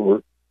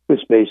October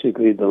was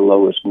basically the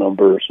lowest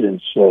number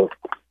since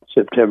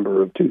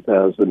September of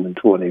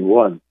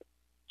 2021.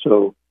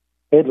 So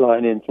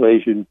headline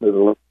inflation for the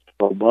last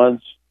 12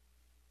 months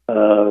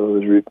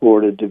was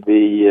reported to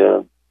be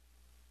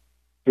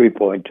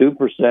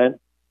 3.2%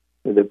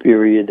 for the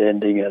period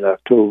ending in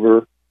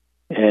October,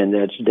 and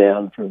that's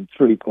down from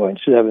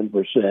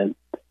 3.7%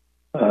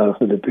 for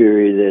the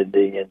period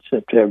ending in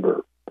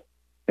September.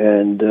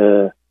 And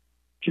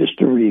just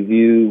to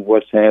review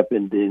what's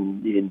happened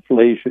in the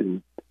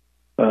inflation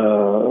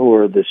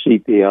or the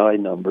CPI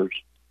numbers,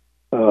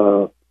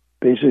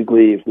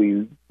 basically if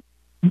we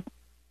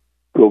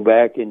go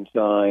back in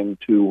time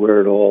to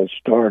where it all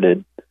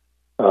started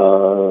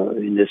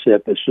in this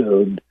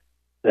episode,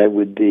 that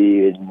would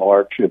be in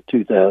March of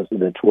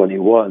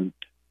 2021,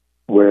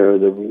 where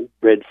the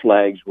red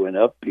flags went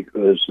up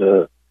because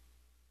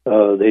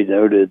they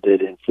noted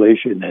that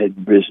inflation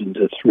had risen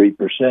to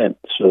 3%.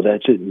 So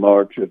that's in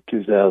March of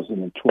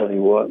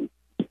 2021.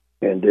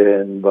 And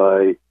then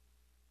by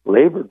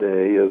Labor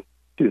Day of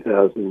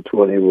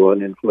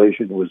 2021,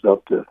 inflation was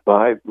up to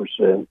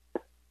 5%.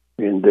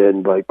 And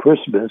then by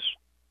Christmas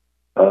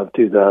of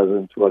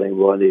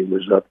 2021, it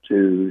was up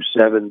to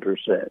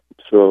 7%.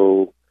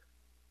 So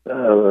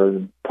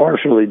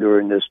partially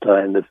during this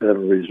time, the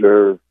Federal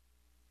Reserve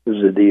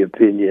was of the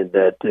opinion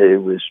that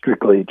it was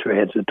strictly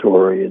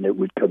transitory and it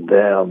would come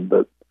down.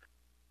 But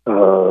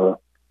by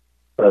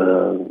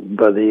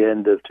the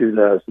end of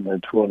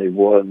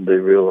 2021, they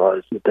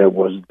realized that that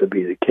wasn't to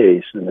be the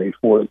case, and they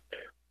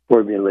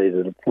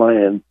formulated a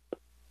plan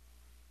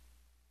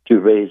to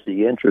raise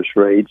the interest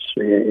rates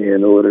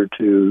in order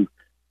to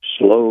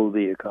slow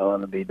the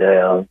economy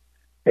down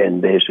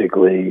and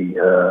basically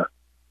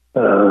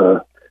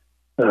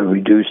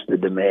reduce the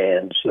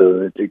demand so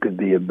that there could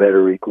be a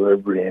better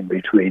equilibrium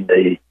between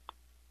the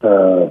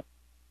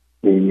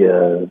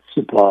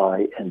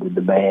supply and the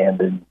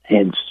demand, and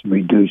hence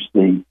reduce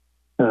the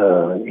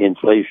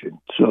inflation.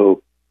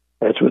 So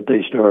that's what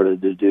they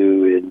started to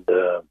do in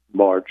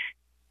March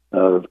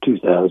of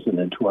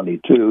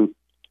 2022,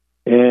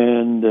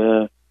 and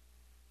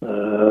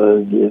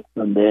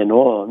from then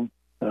on,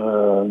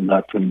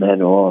 not from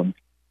then on,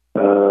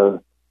 the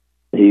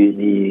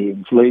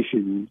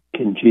inflation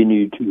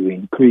continued to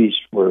increase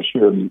for a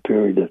certain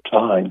period of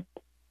time,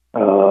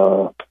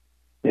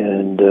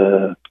 and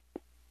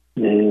it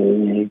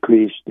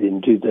increased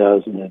in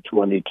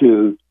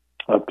 2022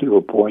 up to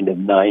a point of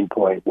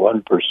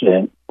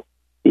 9.1%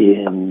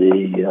 in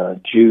the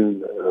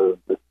June of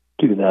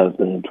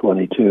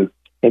 2022.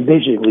 And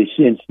basically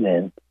since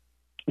then,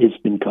 it's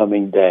been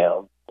coming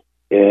down.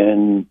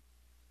 And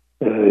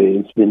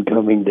it's been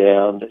coming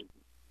down,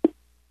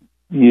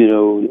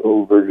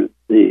 over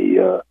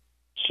the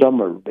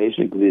summer,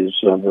 basically the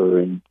summer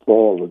and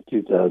fall of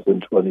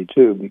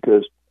 2022,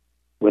 because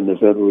when the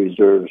Federal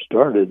Reserve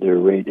started their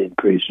rate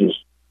increases,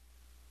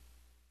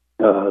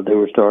 they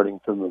were starting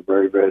from a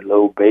very, very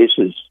low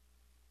basis.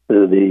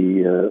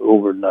 The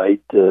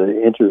overnight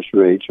interest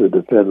rates, or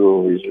the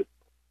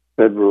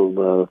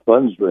federal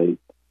funds rate,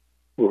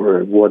 were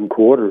at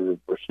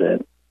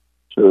 0.25%.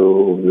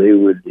 So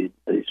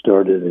they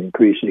started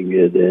increasing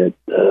it at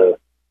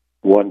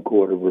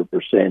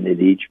 0.25%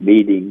 at each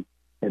meeting,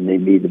 and they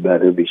meet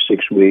about every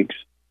 6 weeks.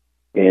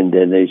 And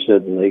then they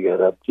suddenly got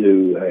up to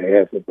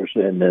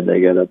 0.5%, then they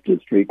got up to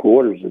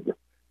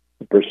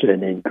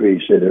 0.75%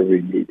 increase at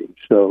every meeting.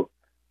 So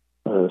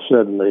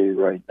suddenly,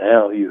 right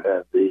now, you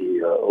have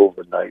the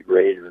overnight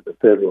rate, or the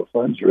federal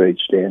funds rate,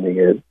 standing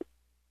at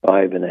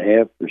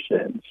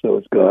 5.5%. So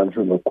it's gone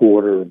from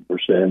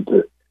 0.25%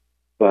 to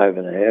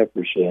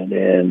 5.5%,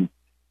 and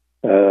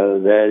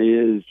that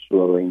is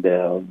slowing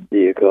down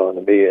the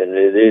economy, and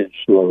it is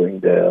slowing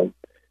down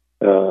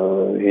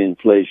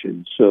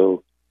inflation.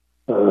 So,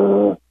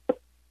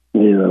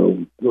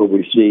 what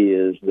we see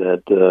is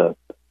that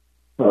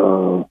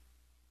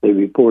they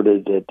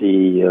reported that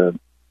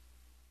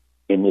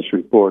in this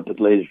report, the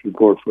latest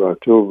report for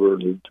October,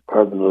 the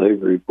Department of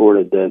Labor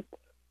reported that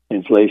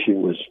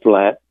inflation was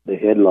flat. The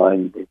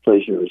headline,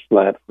 inflation was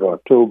flat for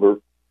October,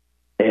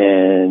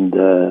 and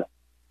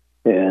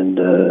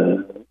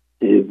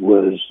it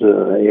was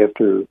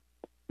after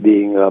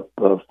being up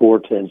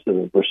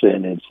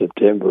 0.4% in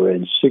September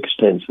and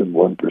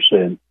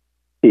 0.6%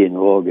 in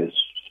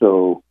August.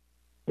 So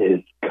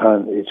it's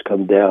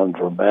come down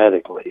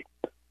dramatically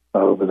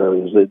over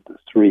the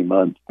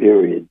 3-month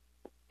period.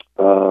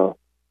 The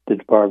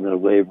Department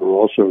of Labor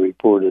also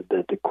reported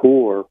that the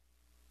core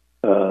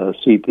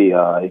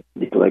CPI,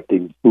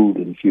 neglecting food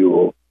and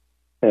fuel,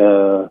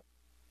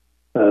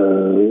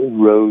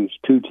 rose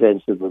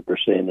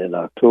 0.2% in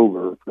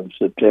October from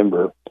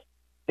September,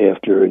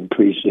 after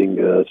increasing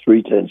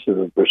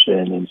 0.3%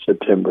 in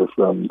September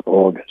from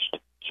August.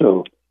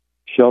 So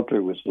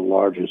shelter was the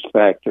largest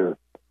factor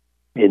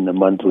in the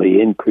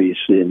monthly increase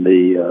in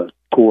the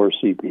core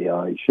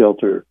CPI.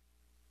 Shelter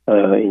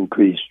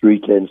increased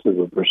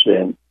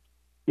 0.3%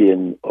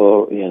 in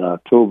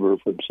October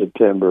from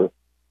September,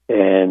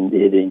 and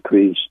it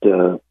increased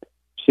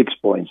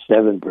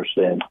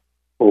 6.7%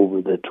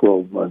 over the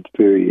 12-month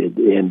period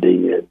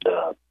ending in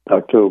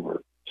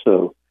October.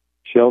 So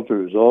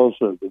shelter is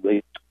also the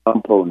main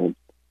component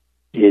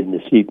in the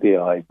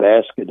CPI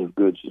basket of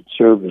goods and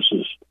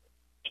services.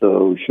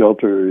 So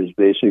shelter is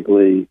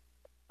basically, if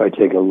I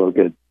take a look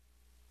at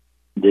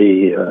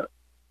the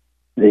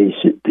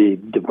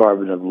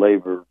Department of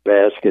Labor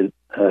basket,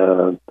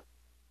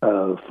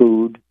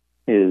 food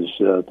is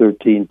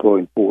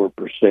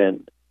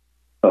 13.4%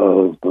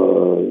 of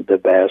the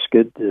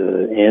basket.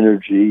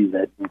 Energy,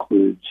 that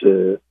includes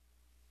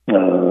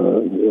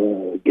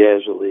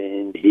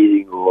gasoline,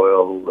 heating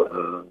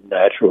oil,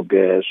 natural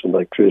gas,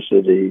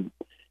 electricity,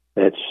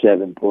 that's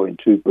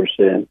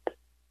 7.2%.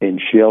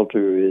 And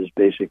shelter is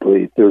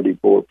basically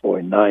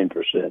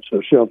 34.9%.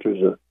 So shelter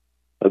is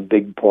a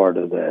big part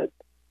of that.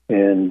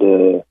 And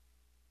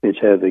it's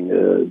having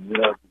a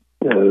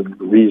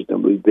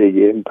reasonably big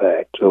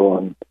impact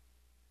on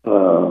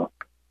the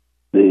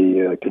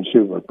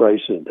consumer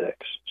price index.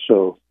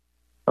 So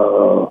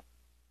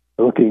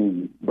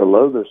looking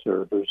below the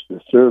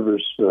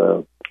service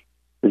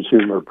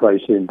consumer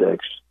price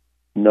index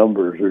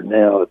numbers are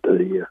now at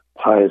the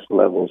highest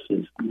level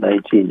since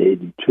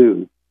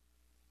 1982.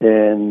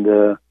 And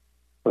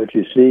what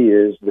you see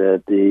is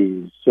that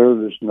the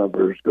service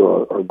numbers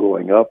are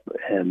going up,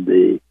 and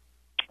the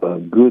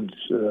goods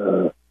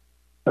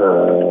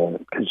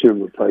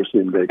consumer price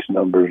index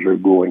numbers are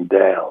going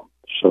down.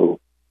 So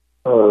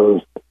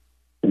to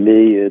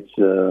me, it's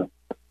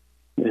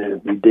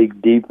if we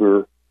dig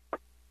deeper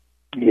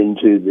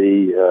into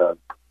the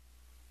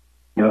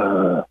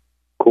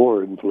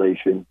core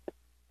inflation,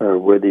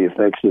 where the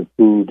effects of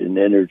food and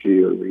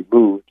energy are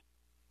removed,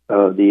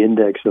 the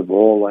index of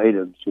all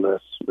items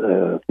less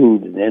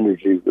food and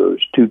energy rose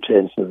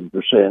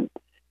 0.2%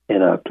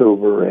 in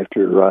October,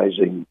 after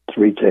rising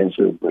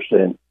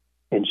 0.3%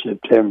 in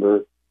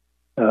September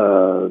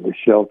The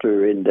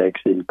shelter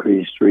index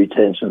increased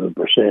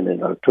 0.3%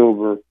 in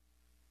October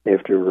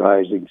after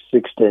rising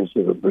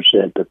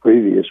 0.6% the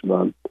previous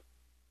month.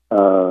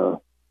 The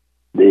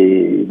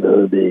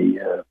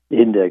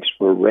index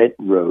for rent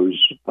rose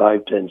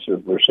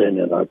 0.5%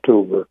 in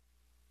October,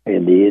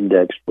 and the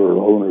index for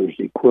owners'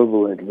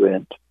 equivalent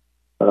rent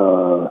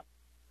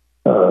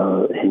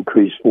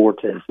increased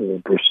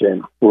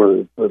 0.4%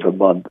 for the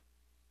month.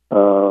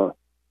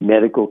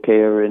 Medical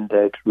care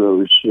index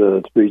rose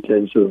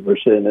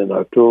 0.3% in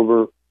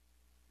October,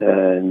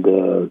 and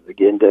the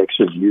index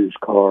of used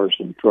cars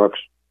and trucks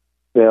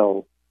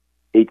fell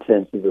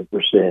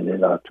 0.8%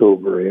 in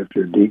October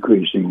after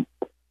decreasing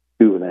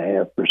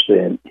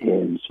 2.5%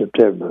 in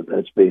September.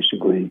 That's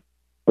basically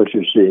what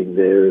you're seeing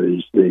there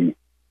is the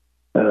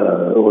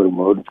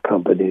automotive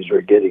companies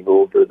are getting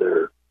over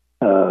their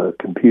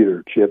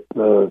computer chip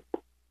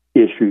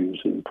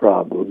issues and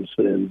problems,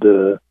 and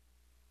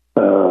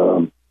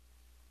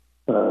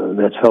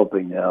that's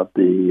helping out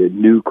the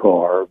new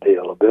car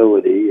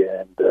availability.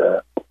 And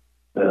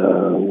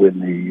when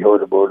the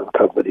automotive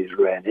companies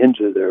ran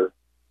into their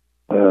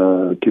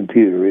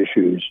computer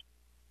issues,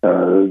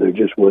 there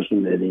just weren't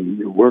any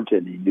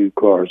new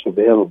cars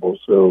available.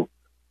 So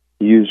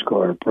used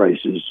car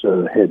prices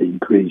had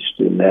increased,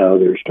 and now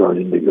they're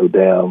starting to go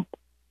down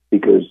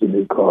because the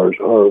new cars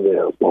are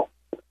available.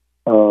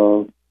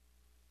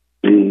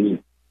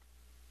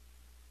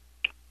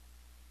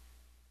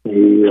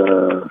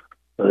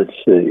 Let's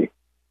see.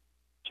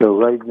 So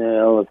right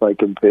now, if I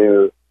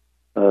compare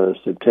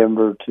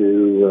September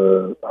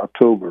to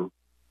October,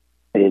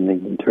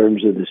 in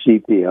terms of the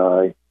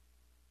CPI,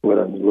 what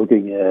I'm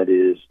looking at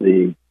is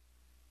the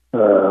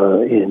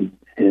in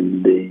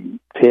the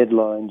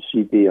headline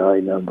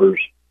CPI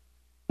numbers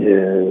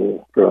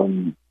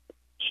from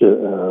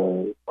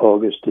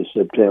August to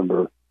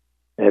September,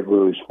 that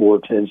rose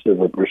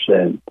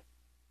 0.4%,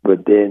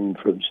 but then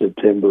from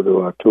September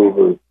to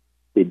October,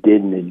 it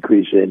didn't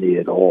increase any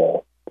at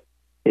all.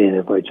 And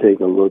if I take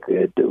a look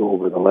at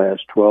over the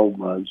last 12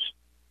 months,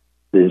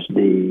 there's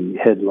the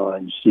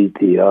headline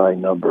CPI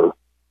number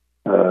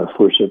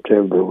for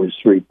September was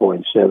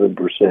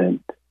 3.7%,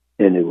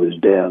 and it was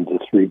down to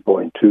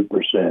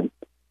 3.2%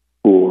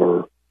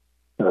 for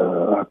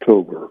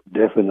October.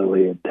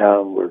 Definitely a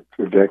downward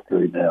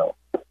trajectory now.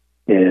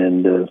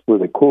 And for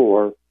the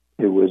core,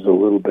 it was a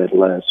little bit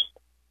less.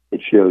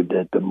 It showed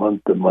that the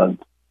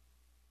month-to-month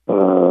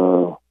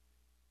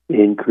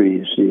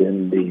increase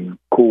in the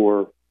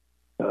core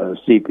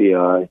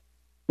CPI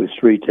was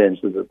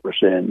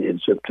 0.3% in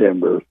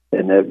September,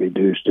 and that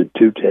reduced to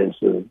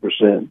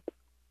 0.2%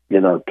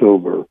 in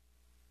October,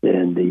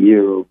 and the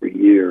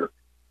year-over-year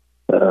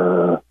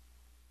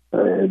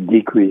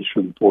decreased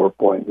from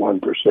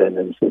 4.1%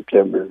 in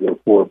September to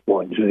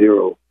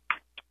 4.0%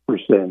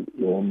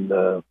 in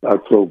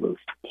October.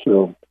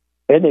 So,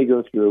 and they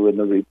go through in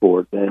the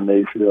report, and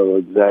they show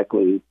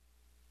exactly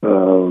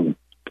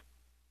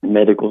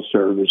medical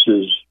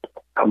services,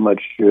 how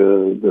much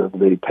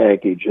the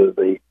package of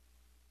the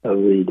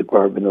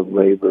Department of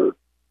Labor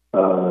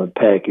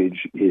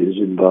package is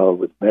involved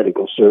with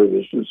medical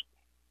services,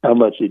 how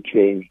much it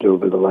changed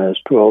over the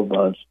last 12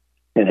 months,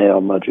 and how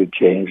much it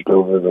changed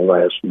over the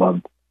last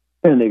month.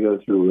 And they go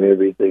through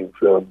everything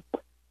from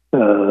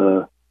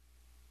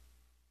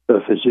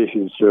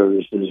physician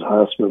services,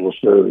 hospital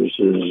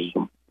services,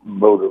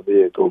 motor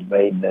vehicle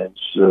maintenance,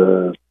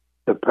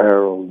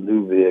 apparel,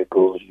 new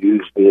vehicles,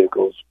 used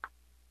vehicles.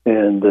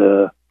 And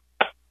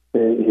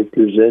it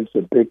presents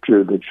a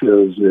picture that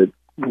shows that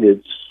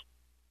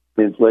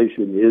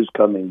inflation is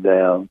coming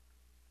down,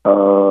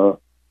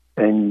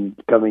 and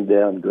coming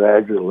down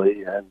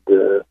gradually, and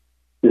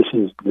this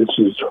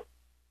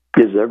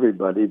gives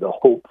everybody the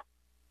hope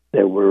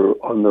that we're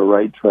on the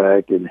right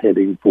track and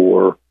heading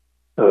for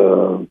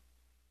a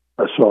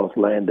soft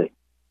landing.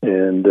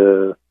 And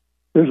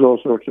there's all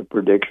sorts of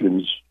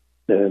predictions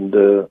and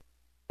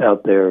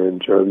out there in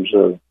terms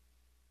of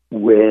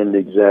when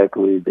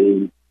exactly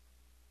the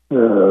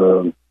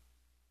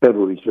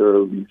Federal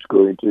Reserve is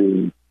going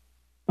to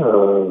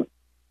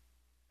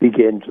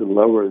begin to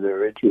lower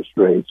their interest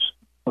rates.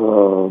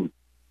 Some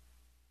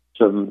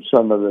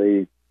of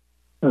the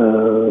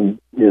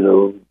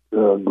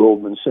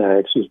Goldman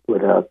Sachs has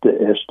put out the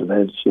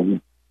estimates,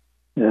 and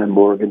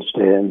Morgan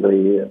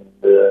Stanley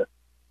and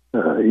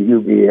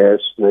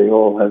UBS, they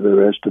all have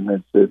their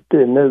estimates.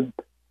 And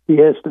the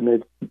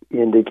estimates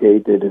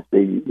indicate that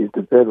if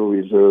the Federal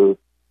Reserve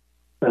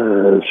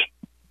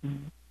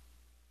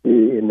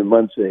in the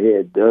months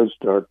ahead does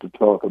start to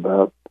talk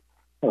about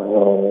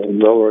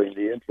lowering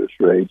the interest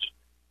rates,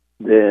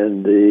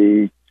 then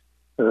the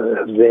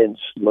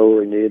events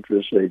lowering the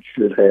interest rates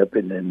should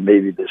happen in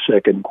maybe the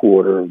second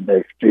quarter of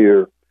next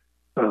year,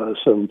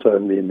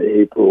 sometime in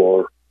April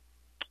or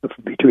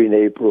between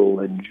April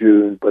and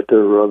June. But there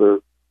are other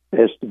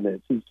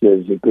estimates that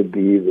says it could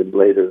be even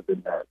later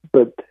than that.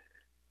 But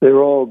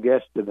they're all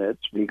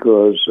guesstimates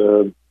because,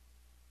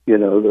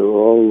 they're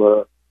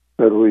all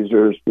Federal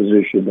Reserve's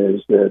position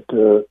is that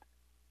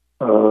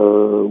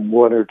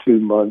 1 or 2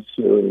 months,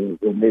 or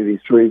maybe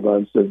 3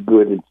 months of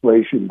good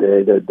inflation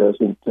data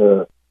doesn't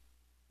give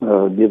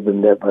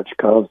them that much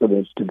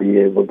confidence to be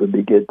able to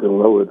begin to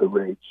lower the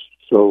rates.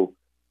 So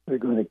they're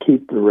going to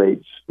keep the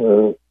rates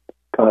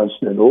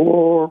constant,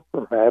 or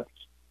perhaps,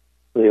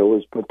 they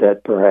always put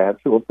that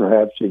perhaps, or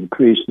perhaps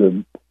increase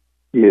them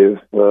if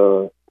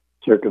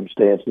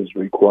circumstances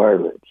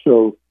require it.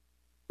 So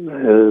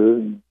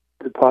the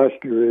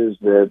posture is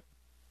that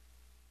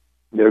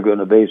they're going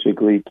to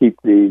basically keep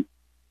the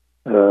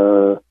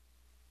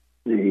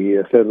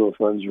federal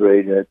funds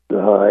rate at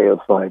the high of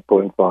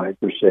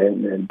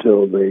 5.5%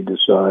 until they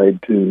decide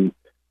to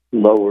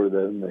lower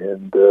them,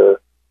 and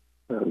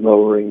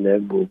lowering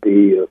them will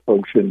be a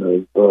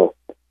function of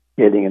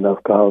getting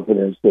enough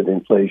confidence that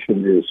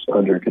inflation is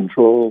under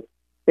control,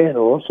 and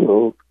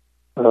also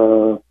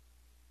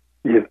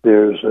if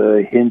there's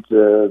a hint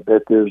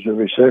that there's a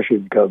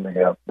recession coming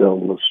up,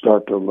 they'll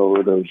start to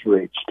lower those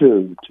rates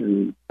too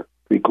to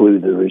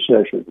preclude the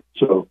recession.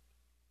 So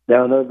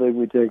now another thing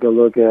we take a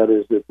look at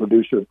is the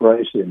producer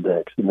price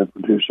index, and the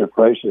producer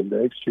price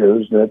index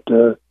shows that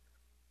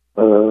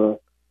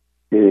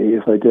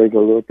if I take a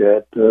look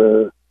at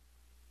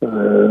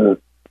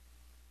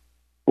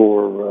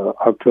for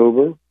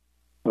October,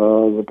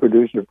 the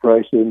producer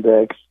price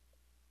index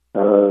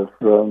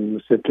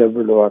from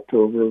September to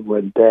October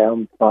went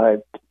down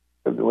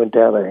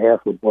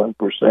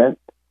 0.5%,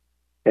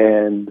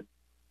 and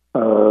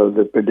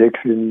the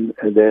prediction,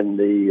 and then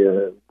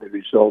the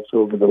results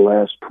over the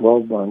last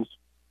 12 months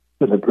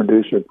for the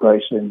producer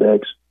price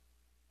index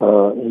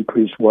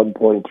increased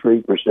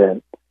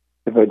 1.3%.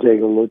 If I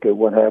take a look at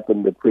what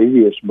happened the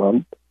previous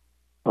month,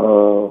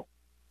 the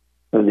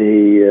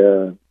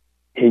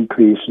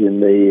increase in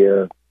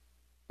the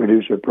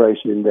producer price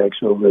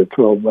index over a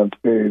 12-month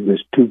period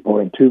was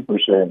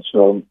 2.2%.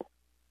 So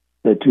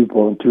the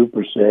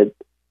 2.2%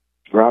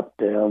 dropped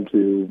down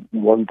to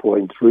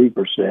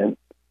 1.3%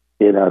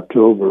 in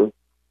October,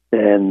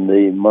 and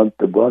the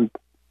month-to-month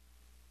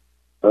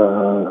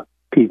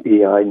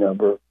PPI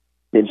number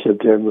in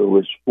September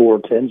was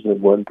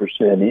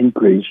 0.4%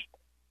 increase,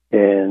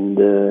 and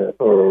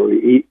or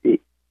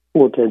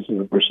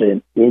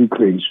 0.4%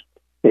 increase,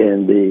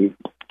 and the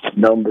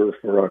number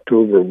for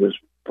October was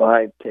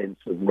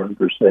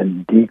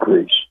 0.5%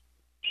 decrease.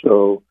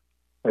 So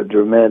a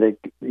dramatic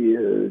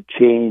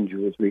change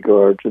with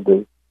regard to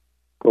the,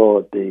 call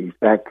it the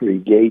factory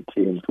gate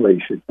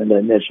inflation. And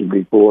I mentioned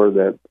before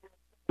that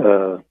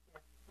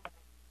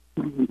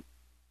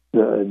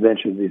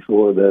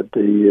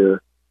the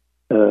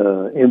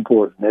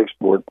import and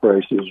export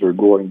prices are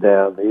going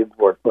down. The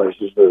import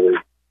prices are the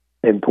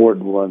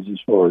important ones as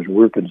far as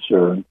we're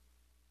concerned.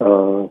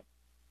 The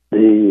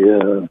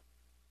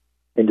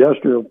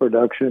industrial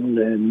production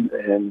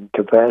and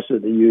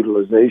capacity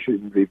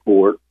utilization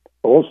report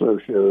also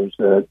shows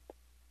that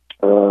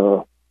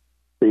the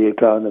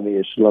economy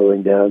is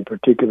slowing down,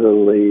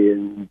 particularly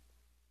in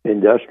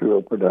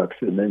industrial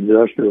production.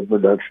 Industrial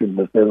production,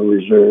 the Federal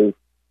Reserve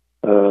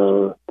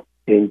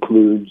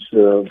includes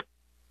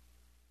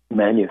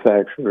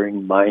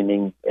manufacturing,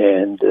 mining,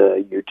 and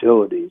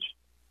utilities.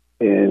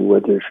 And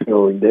what they're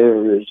showing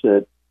there is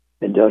that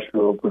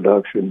industrial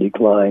production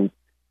declined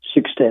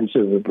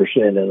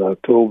 0.6% in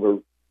October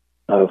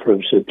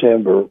from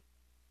September.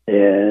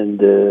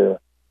 And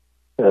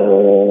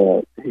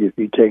if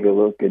you take a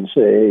look and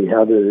say,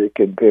 how did it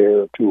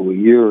compare to a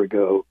year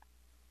ago,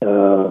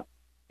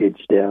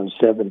 it's down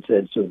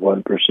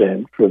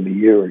 0.7% from a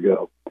year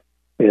ago.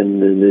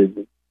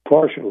 And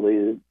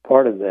partially,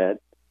 part of that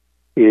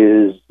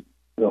is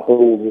the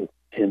whole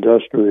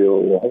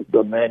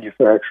the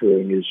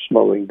manufacturing is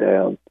slowing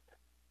down.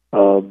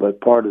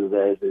 But part of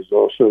that is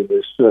also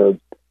this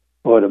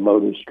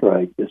automotive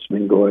strike that's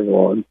been going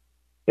on.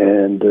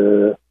 And,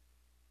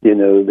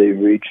 they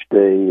reached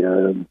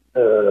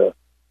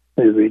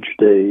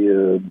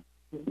a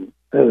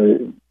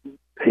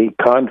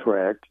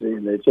contract,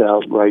 and it's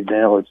out right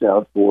now. It's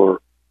out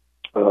for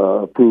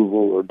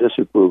approval or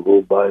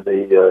disapproval by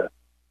the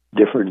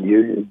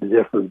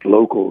different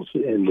locals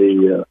in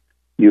the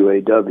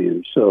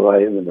UAW. So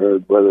I haven't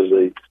heard whether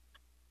the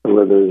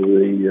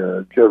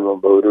General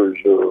Motors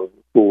or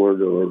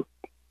Ford or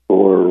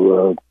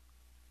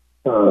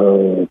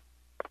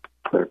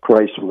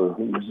Chrysler,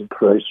 who's the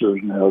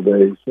Chryslers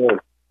nowadays,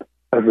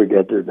 I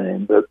forget their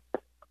name, but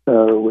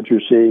what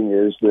you're seeing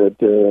is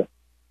that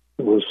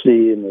we'll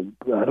see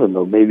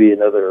maybe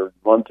another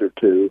month or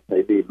two,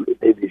 maybe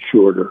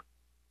shorter.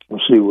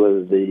 We'll see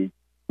whether the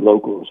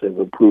locals have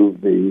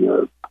approved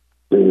the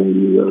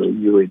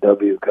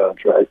UAW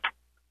contract.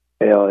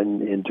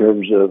 And in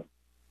terms of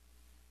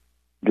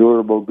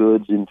durable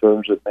goods, in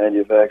terms of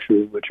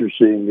manufacturing, what you're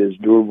seeing is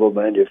durable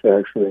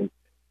manufacturing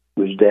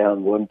was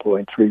down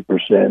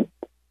 1.3%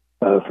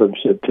 from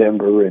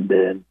September, and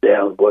then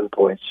down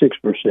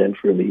 1.6%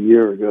 from a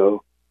year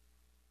ago.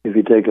 If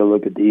you take a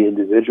look at the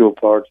individual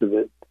parts of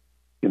it,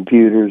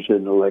 computers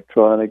and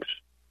electronics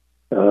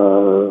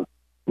was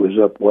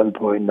up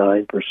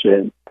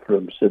 1.9%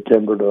 from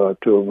September to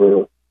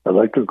October.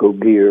 Electrical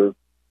gear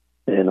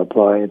and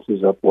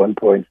appliances up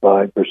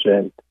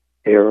 1.5%,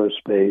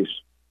 aerospace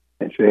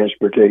and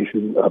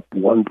transportation up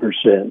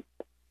 1%,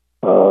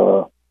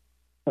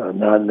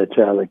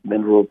 non-metallic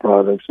mineral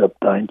products up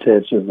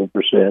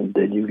 0.9%.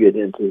 Then you get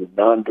into the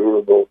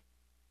non-durable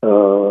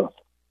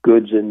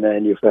goods in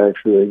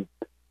manufacturing,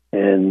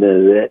 and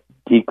that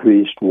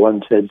decreased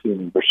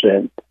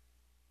 0.1%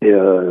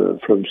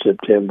 from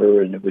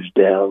September, and it was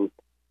down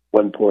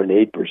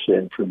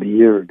 1.8% from a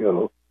year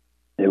ago.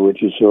 And what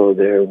you saw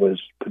there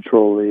was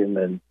petroleum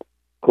and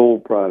coal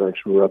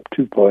products were up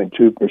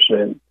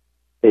 2.2%.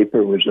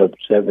 Paper was up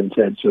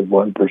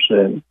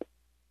 0.7%.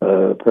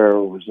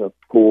 Apparel was up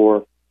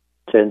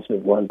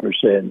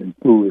 0.4%, and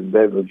food and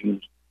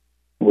beverages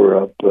were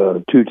up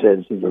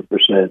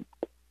 0.2%.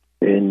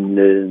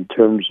 In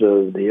terms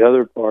of the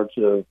other parts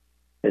of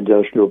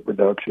industrial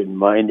production,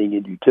 mining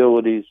and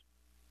utilities,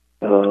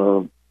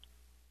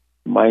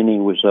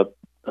 mining was up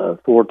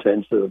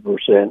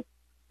 0.4%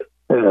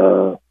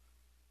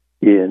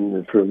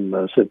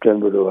 from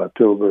September to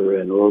October,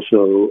 and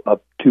also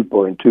up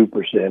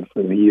 2.2%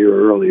 from a year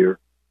earlier.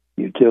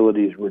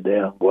 Utilities were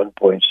down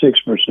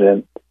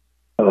 1.6%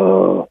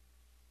 from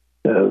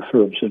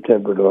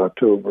September to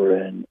October,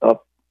 and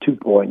up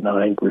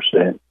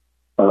 2.9%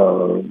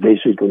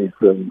 basically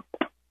from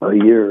a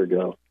year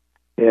ago.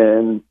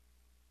 And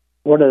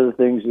one of the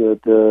things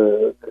that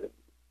the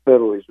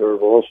Federal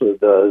Reserve also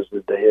does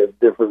is they have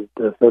different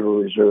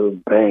Federal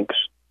Reserve banks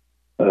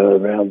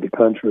around the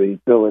country.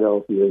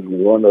 Philadelphia is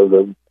one of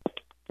them,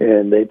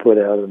 and they put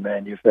out a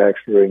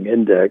manufacturing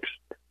index,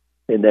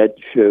 and that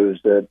shows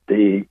that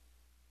the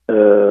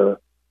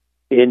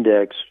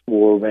index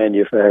for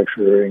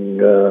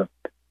manufacturing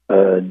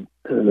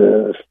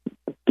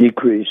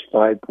decreased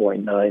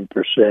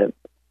 5.9%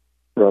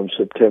 from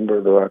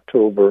September to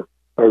October,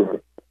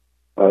 from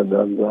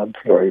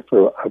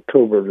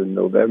October to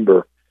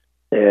November,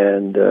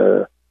 and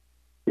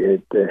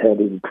it had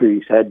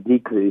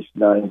decreased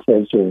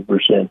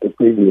 0.9% the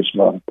previous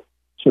month.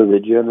 So the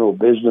general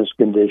business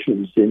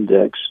conditions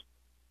index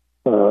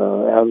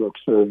outlook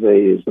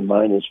survey is a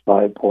minus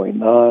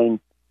 5.9.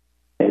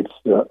 It's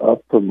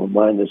up from a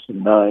minus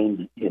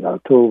 9 in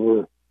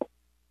October.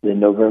 The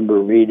November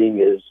reading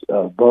is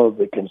above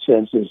the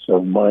consensus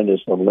of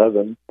minus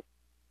 11.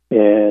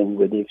 And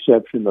with the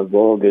exception of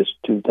August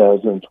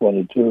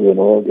 2022 and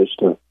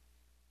August of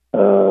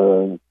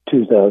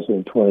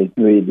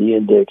 2023, the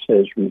index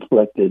has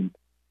reflected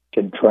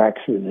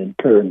contraction in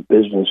current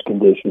business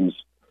conditions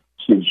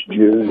since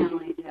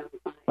June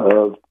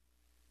of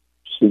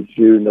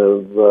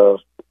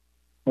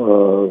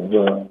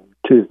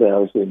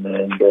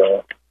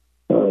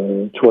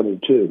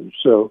 2022.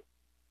 So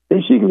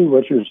basically,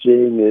 what you're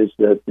seeing is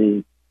that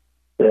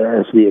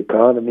as the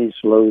economy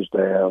slows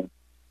down,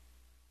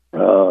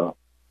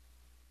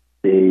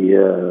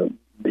 the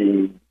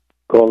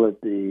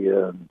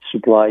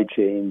supply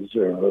chains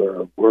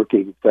are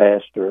working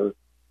faster.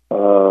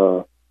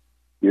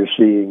 You're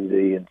seeing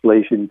the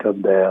inflation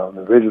come down.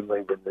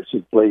 Originally, when this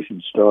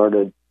inflation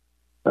started,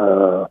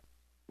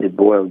 it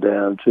boiled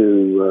down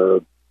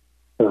to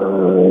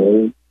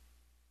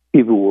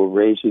people were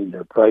raising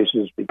their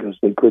prices because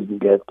they couldn't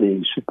get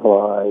the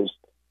supplies,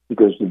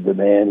 because the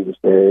demand was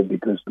there,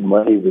 because the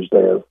money was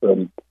there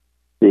from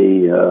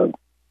the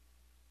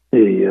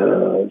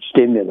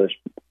stimulus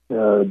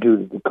due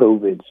to the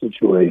COVID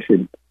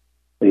situation.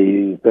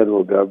 The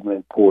federal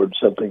government poured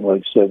something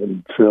like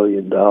 $7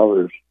 trillion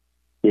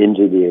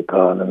into the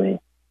economy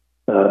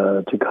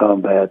to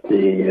combat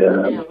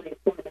the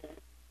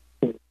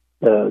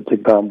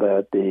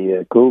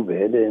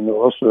COVID, and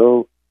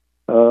also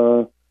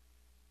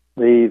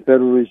the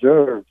Federal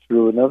Reserve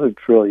threw another $1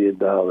 trillion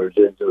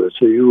into it.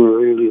 So you were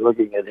really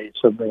looking at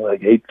something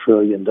like $8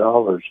 trillion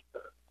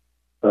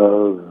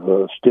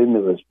of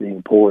stimulus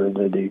being poured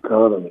into the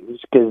economy.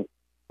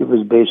 It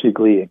was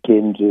basically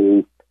akin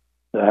to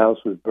the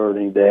house was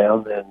burning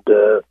down, and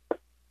the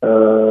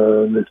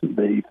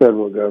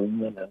federal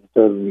government and the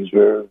Federal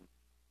Reserve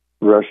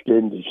rushed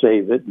in to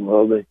save it. And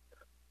well,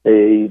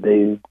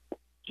 they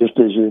just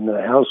as in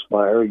a house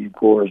fire, you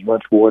pour as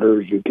much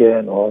water as you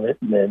can on it,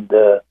 and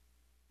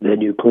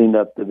then you clean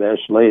up the mess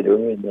later.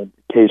 In the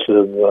case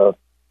of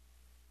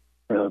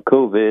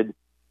COVID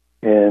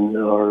and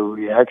our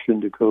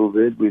reaction to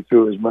COVID, we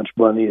threw as much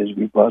money as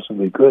we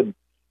possibly could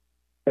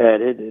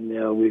at it, and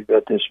now we've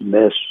got this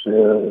mess,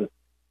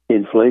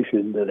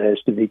 inflation, that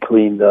has to be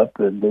cleaned up,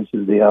 and this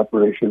is the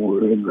operation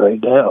we're in right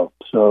now.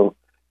 So,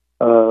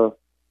 to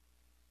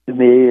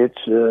me,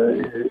 it's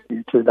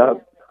an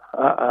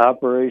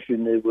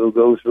operation that will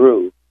go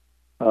through.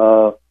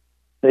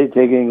 They're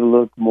taking a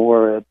look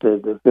more at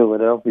the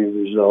Philadelphia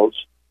results.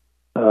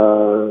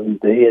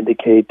 They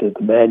indicate that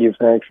the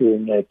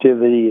manufacturing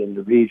activity in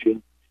the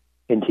region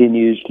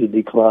continues to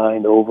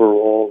decline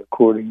overall,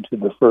 according to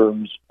the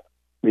firms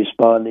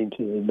responding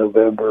to the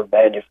November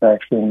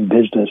manufacturing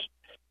business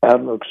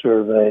outlook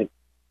survey.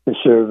 The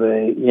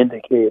survey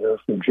indicator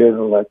for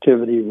general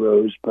activity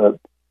rose, but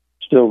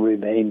still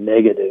remained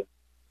negative.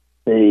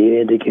 The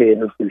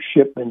indicator for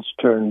shipments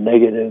turned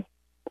negative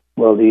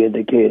while the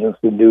indicator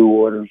for new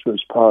orders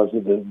was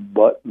positive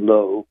but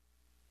low.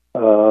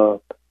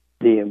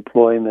 The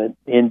employment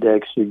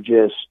index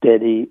suggests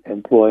steady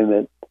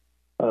employment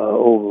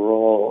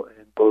overall,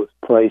 and both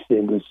price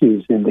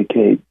indices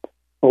indicate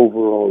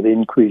overall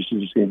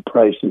increases in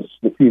prices.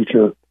 The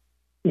future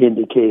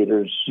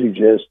indicators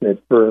suggest that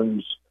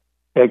firms'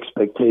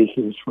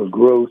 expectations for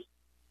growth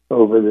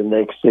over the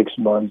next 6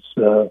 months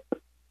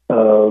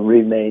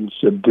remain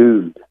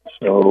subdued.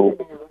 So,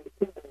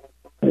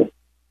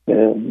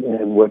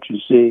 and what you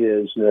see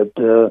is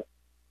that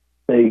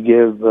they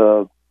give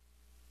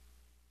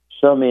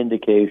some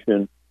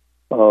indication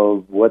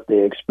of what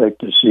they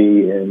expect to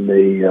see in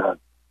the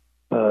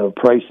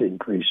price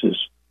increases,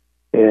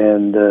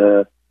 and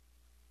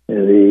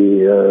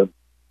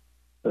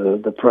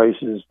the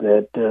prices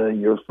that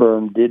your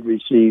firm did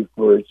receive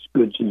for its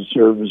goods and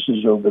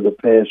services over the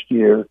past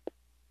year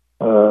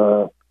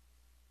was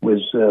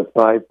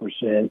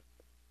 5%,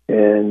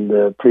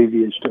 and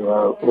previous to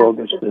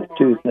August of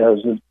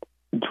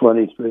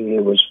 2023,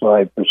 it was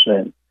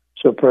 5%.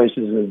 So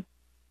prices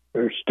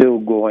are still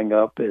going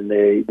up, and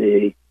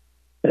they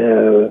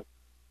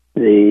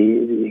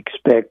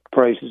expect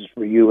prices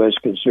for U.S.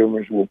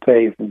 consumers will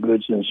pay for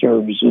goods and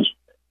services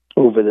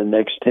over the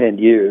next 10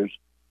 years.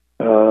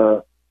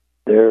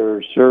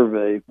 Their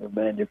survey for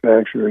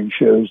manufacturing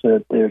shows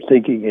that they're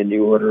thinking in the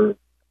order of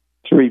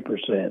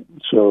 3%.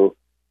 So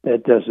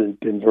that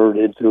doesn't convert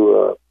into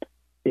a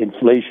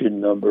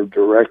inflation number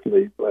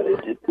directly, but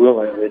it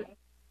will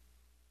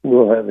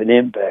have an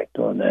impact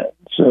on that.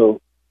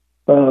 So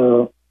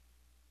the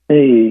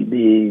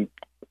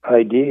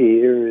idea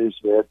here is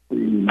that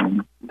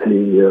the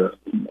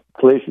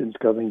inflation's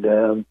coming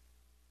down,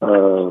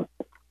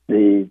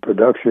 the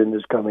production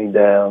is coming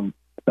down.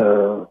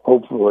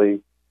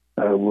 Hopefully,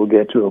 we'll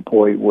get to a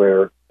point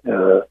where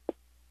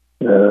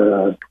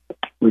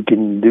we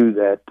can do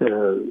that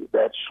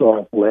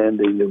soft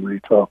landing that we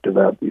talked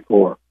about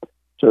before.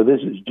 So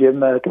this is Jim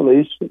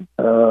McAleese.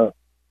 You're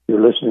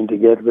listening to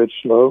Get Rich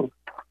Slow.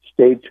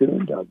 Stay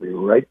tuned. I'll be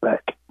right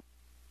back.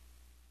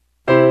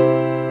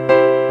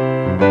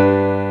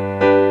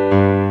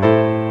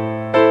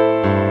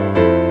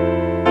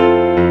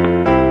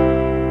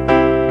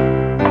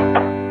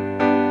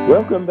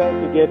 Welcome back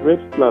to Get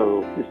Rich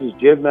Slow. This is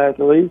Jim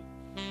McAleese.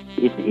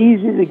 It's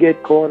easy to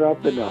get caught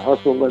up in the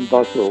hustle and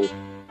bustle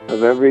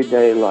of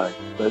everyday life,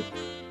 but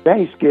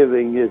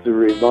Thanksgiving is a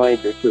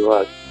reminder to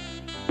us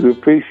to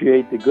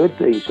appreciate the good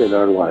things in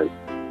our life.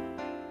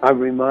 I'm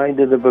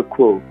reminded of a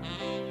quote: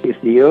 if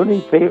the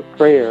only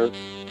prayer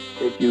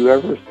that you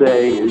ever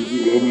say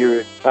in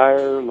your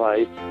entire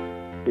life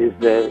is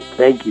that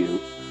thank you,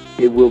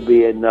 it will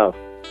be enough.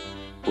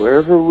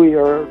 Wherever we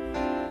are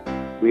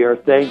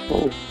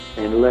thankful,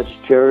 and let's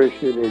cherish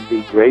it and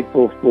be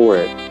grateful for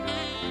it.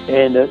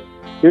 And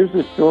here's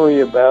a story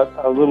about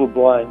a little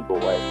blind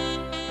boy.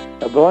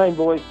 A blind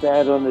boy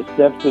sat on the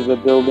steps of a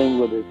building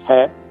with his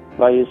hat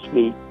by his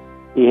feet.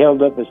 He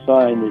held up a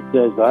sign that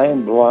says, "I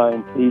am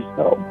blind, please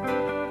help."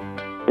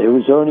 There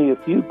was only a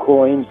few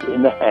coins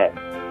in the hat.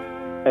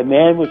 A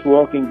man was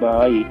walking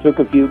by. He took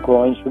a few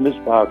coins from his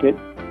pocket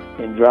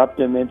and dropped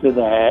them into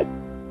the hat.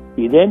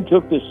 He then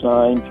took the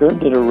sign,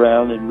 turned it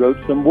around, and wrote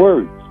some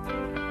words.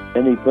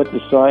 Then he put the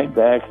sign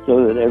back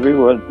so that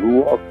everyone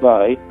who walked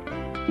by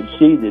could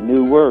see the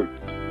new words.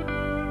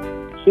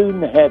 Soon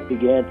the hat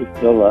began to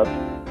fill up.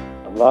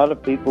 A lot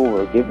of people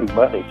were giving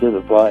money to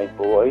the blind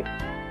boy.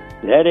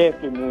 That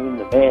afternoon,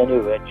 the man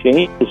who had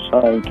changed the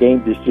sign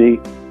came to see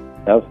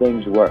how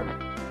things worked.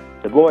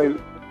 The boy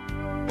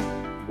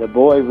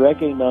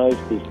recognized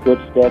his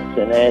footsteps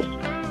and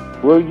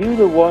asked, "Were you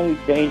the one who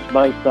changed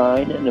my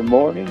sign in the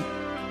morning?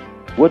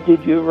 What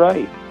did you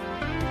write?"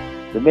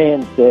 The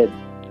man said,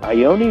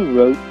 "I only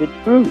wrote the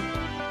truth.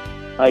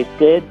 I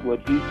said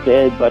what you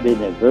said, but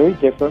in a very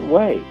different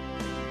way.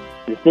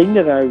 The thing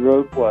that I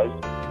wrote was,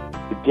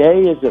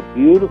 today is a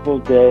beautiful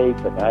day,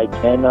 but I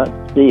cannot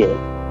see it."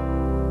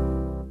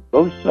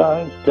 Both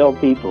signs tell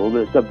people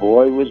that the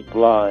boy was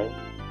blind,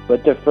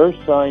 but the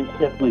first sign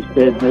simply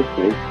said this: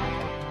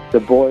 the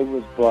boy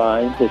was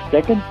blind. The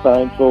second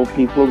sign told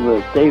people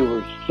that they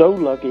were so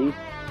lucky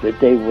that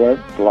they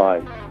weren't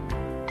blind.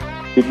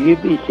 Could you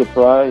be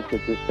surprised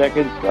that the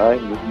second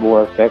sign was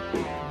more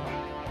effective?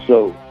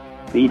 So,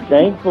 be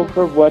thankful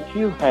for what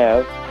you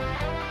have.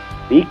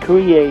 Be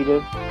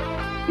creative.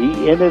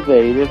 Be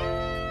innovative.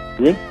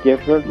 Think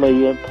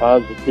differently and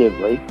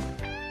positively.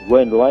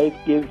 When life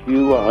gives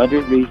you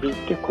 100 reasons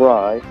to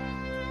cry,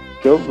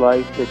 show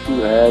life that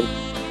you have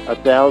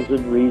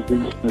 1,000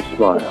 reasons to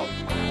smile.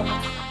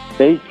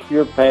 Face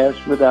your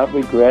past without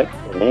regret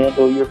and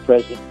handle your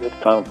present with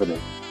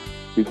confidence.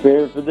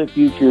 Prepare for the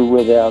future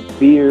without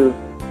fear.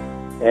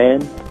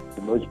 And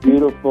the most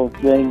beautiful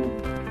thing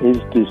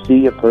is to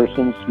see a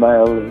person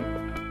smiling.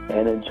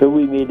 And until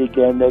we meet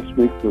again next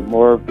week for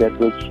more of Get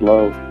Rich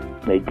Slow,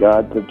 may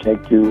God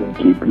protect you and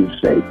keep you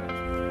safe.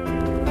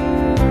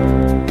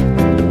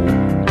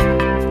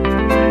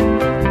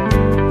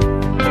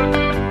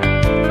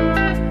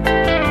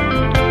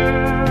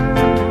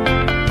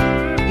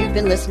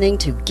 listening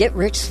to Get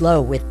Rich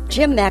Slow with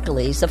Jim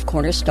McAleese of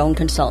Cornerstone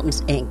Consultants,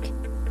 Inc.,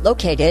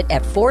 located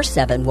at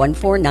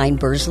 47149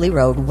 Bursley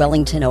Road,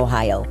 Wellington,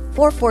 Ohio,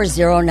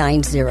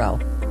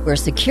 44090, where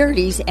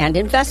securities and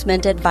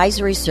investment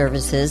advisory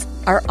services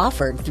are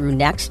offered through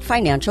Next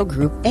Financial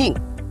Group, Inc.,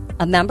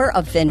 a member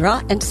of FINRA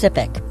and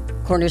SIPC.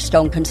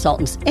 Cornerstone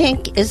Consultants,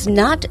 Inc. is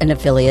not an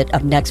affiliate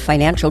of Next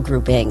Financial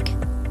Group, Inc.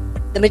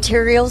 The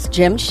materials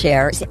Jim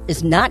shares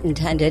is not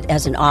intended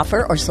as an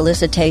offer or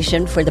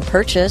solicitation for the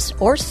purchase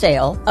or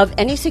sale of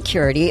any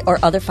security or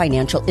other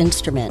financial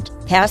instrument.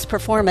 Past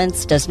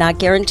performance does not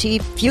guarantee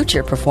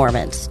future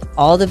performance.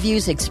 All the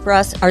views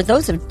expressed are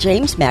those of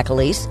James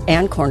McAleese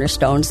and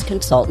Cornerstone's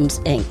Consultants,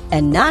 Inc.,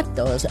 and not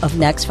those of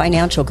Next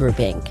Financial Group,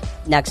 Inc.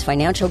 Next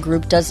Financial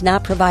Group does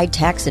not provide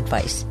tax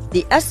advice.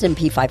 The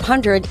S&P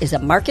 500 is a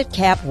market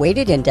cap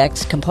weighted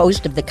index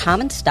composed of the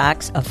common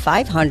stocks of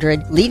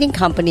 500 leading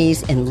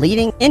companies in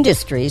leading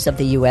industries of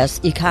the U.S.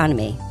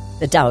 economy.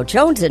 The Dow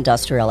Jones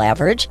Industrial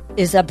Average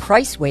is a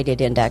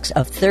price-weighted index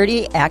of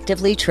 30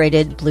 actively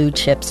traded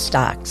blue-chip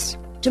stocks.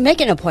 To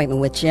make an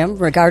appointment with Jim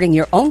regarding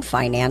your own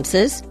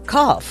finances,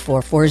 call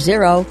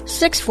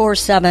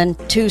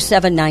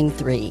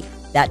 440-647-2793.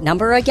 That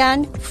number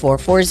again,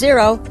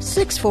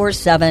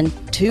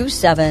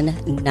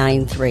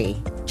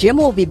 440-647-2793. Jim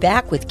will be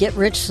back with Get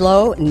Rich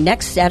Slow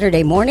next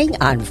Saturday morning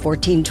on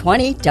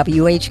 1420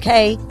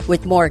 WHK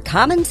with more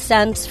common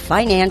sense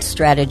finance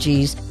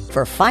strategies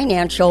for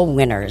financial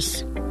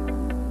winners.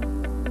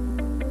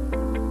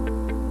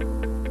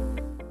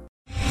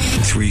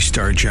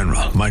 3-star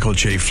General Michael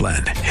J.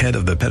 Flynn, head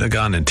of the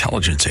Pentagon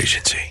Intelligence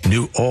Agency,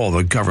 knew all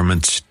the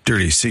government's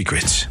dirty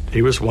secrets.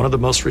 He was one of the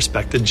most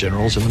respected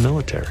generals in the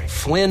military.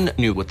 Flynn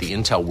knew what the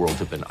intel world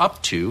had been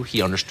up to.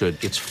 He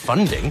understood its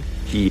funding.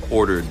 He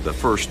ordered the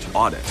first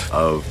audit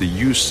of the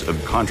use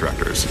of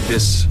contractors.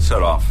 This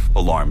set off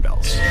alarm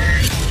bells.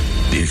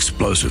 The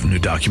explosive new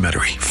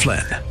documentary,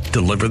 Flynn,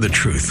 Deliver the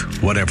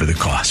Truth, Whatever the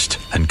Cost,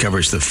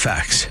 uncovers the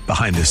facts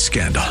behind this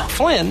scandal.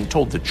 Flynn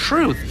told the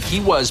truth.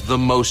 He was the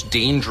most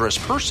dangerous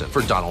person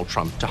for Donald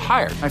Trump to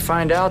hire. I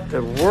find out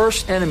the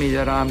worst enemy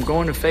that I'm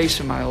going to face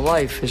in my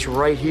life is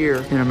right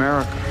here in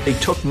America. They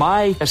took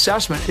my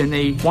assessment and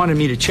they wanted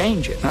me to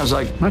change it. And I was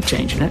like, I'm not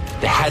changing it.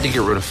 They had to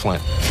get rid of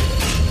Flynn.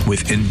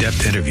 With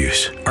in-depth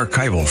interviews,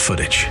 archival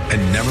footage,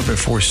 and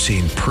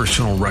never-before-seen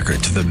personal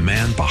records of the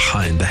man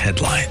behind the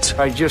headlines.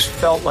 I just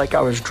felt like I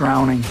was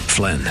drowning.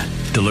 Flynn,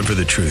 Deliver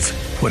the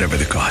Truth, Whatever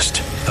the Cost.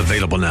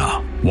 Available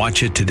now.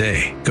 Watch it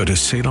today. Go to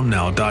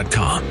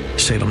salemnow.com.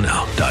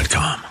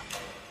 salemnow.com.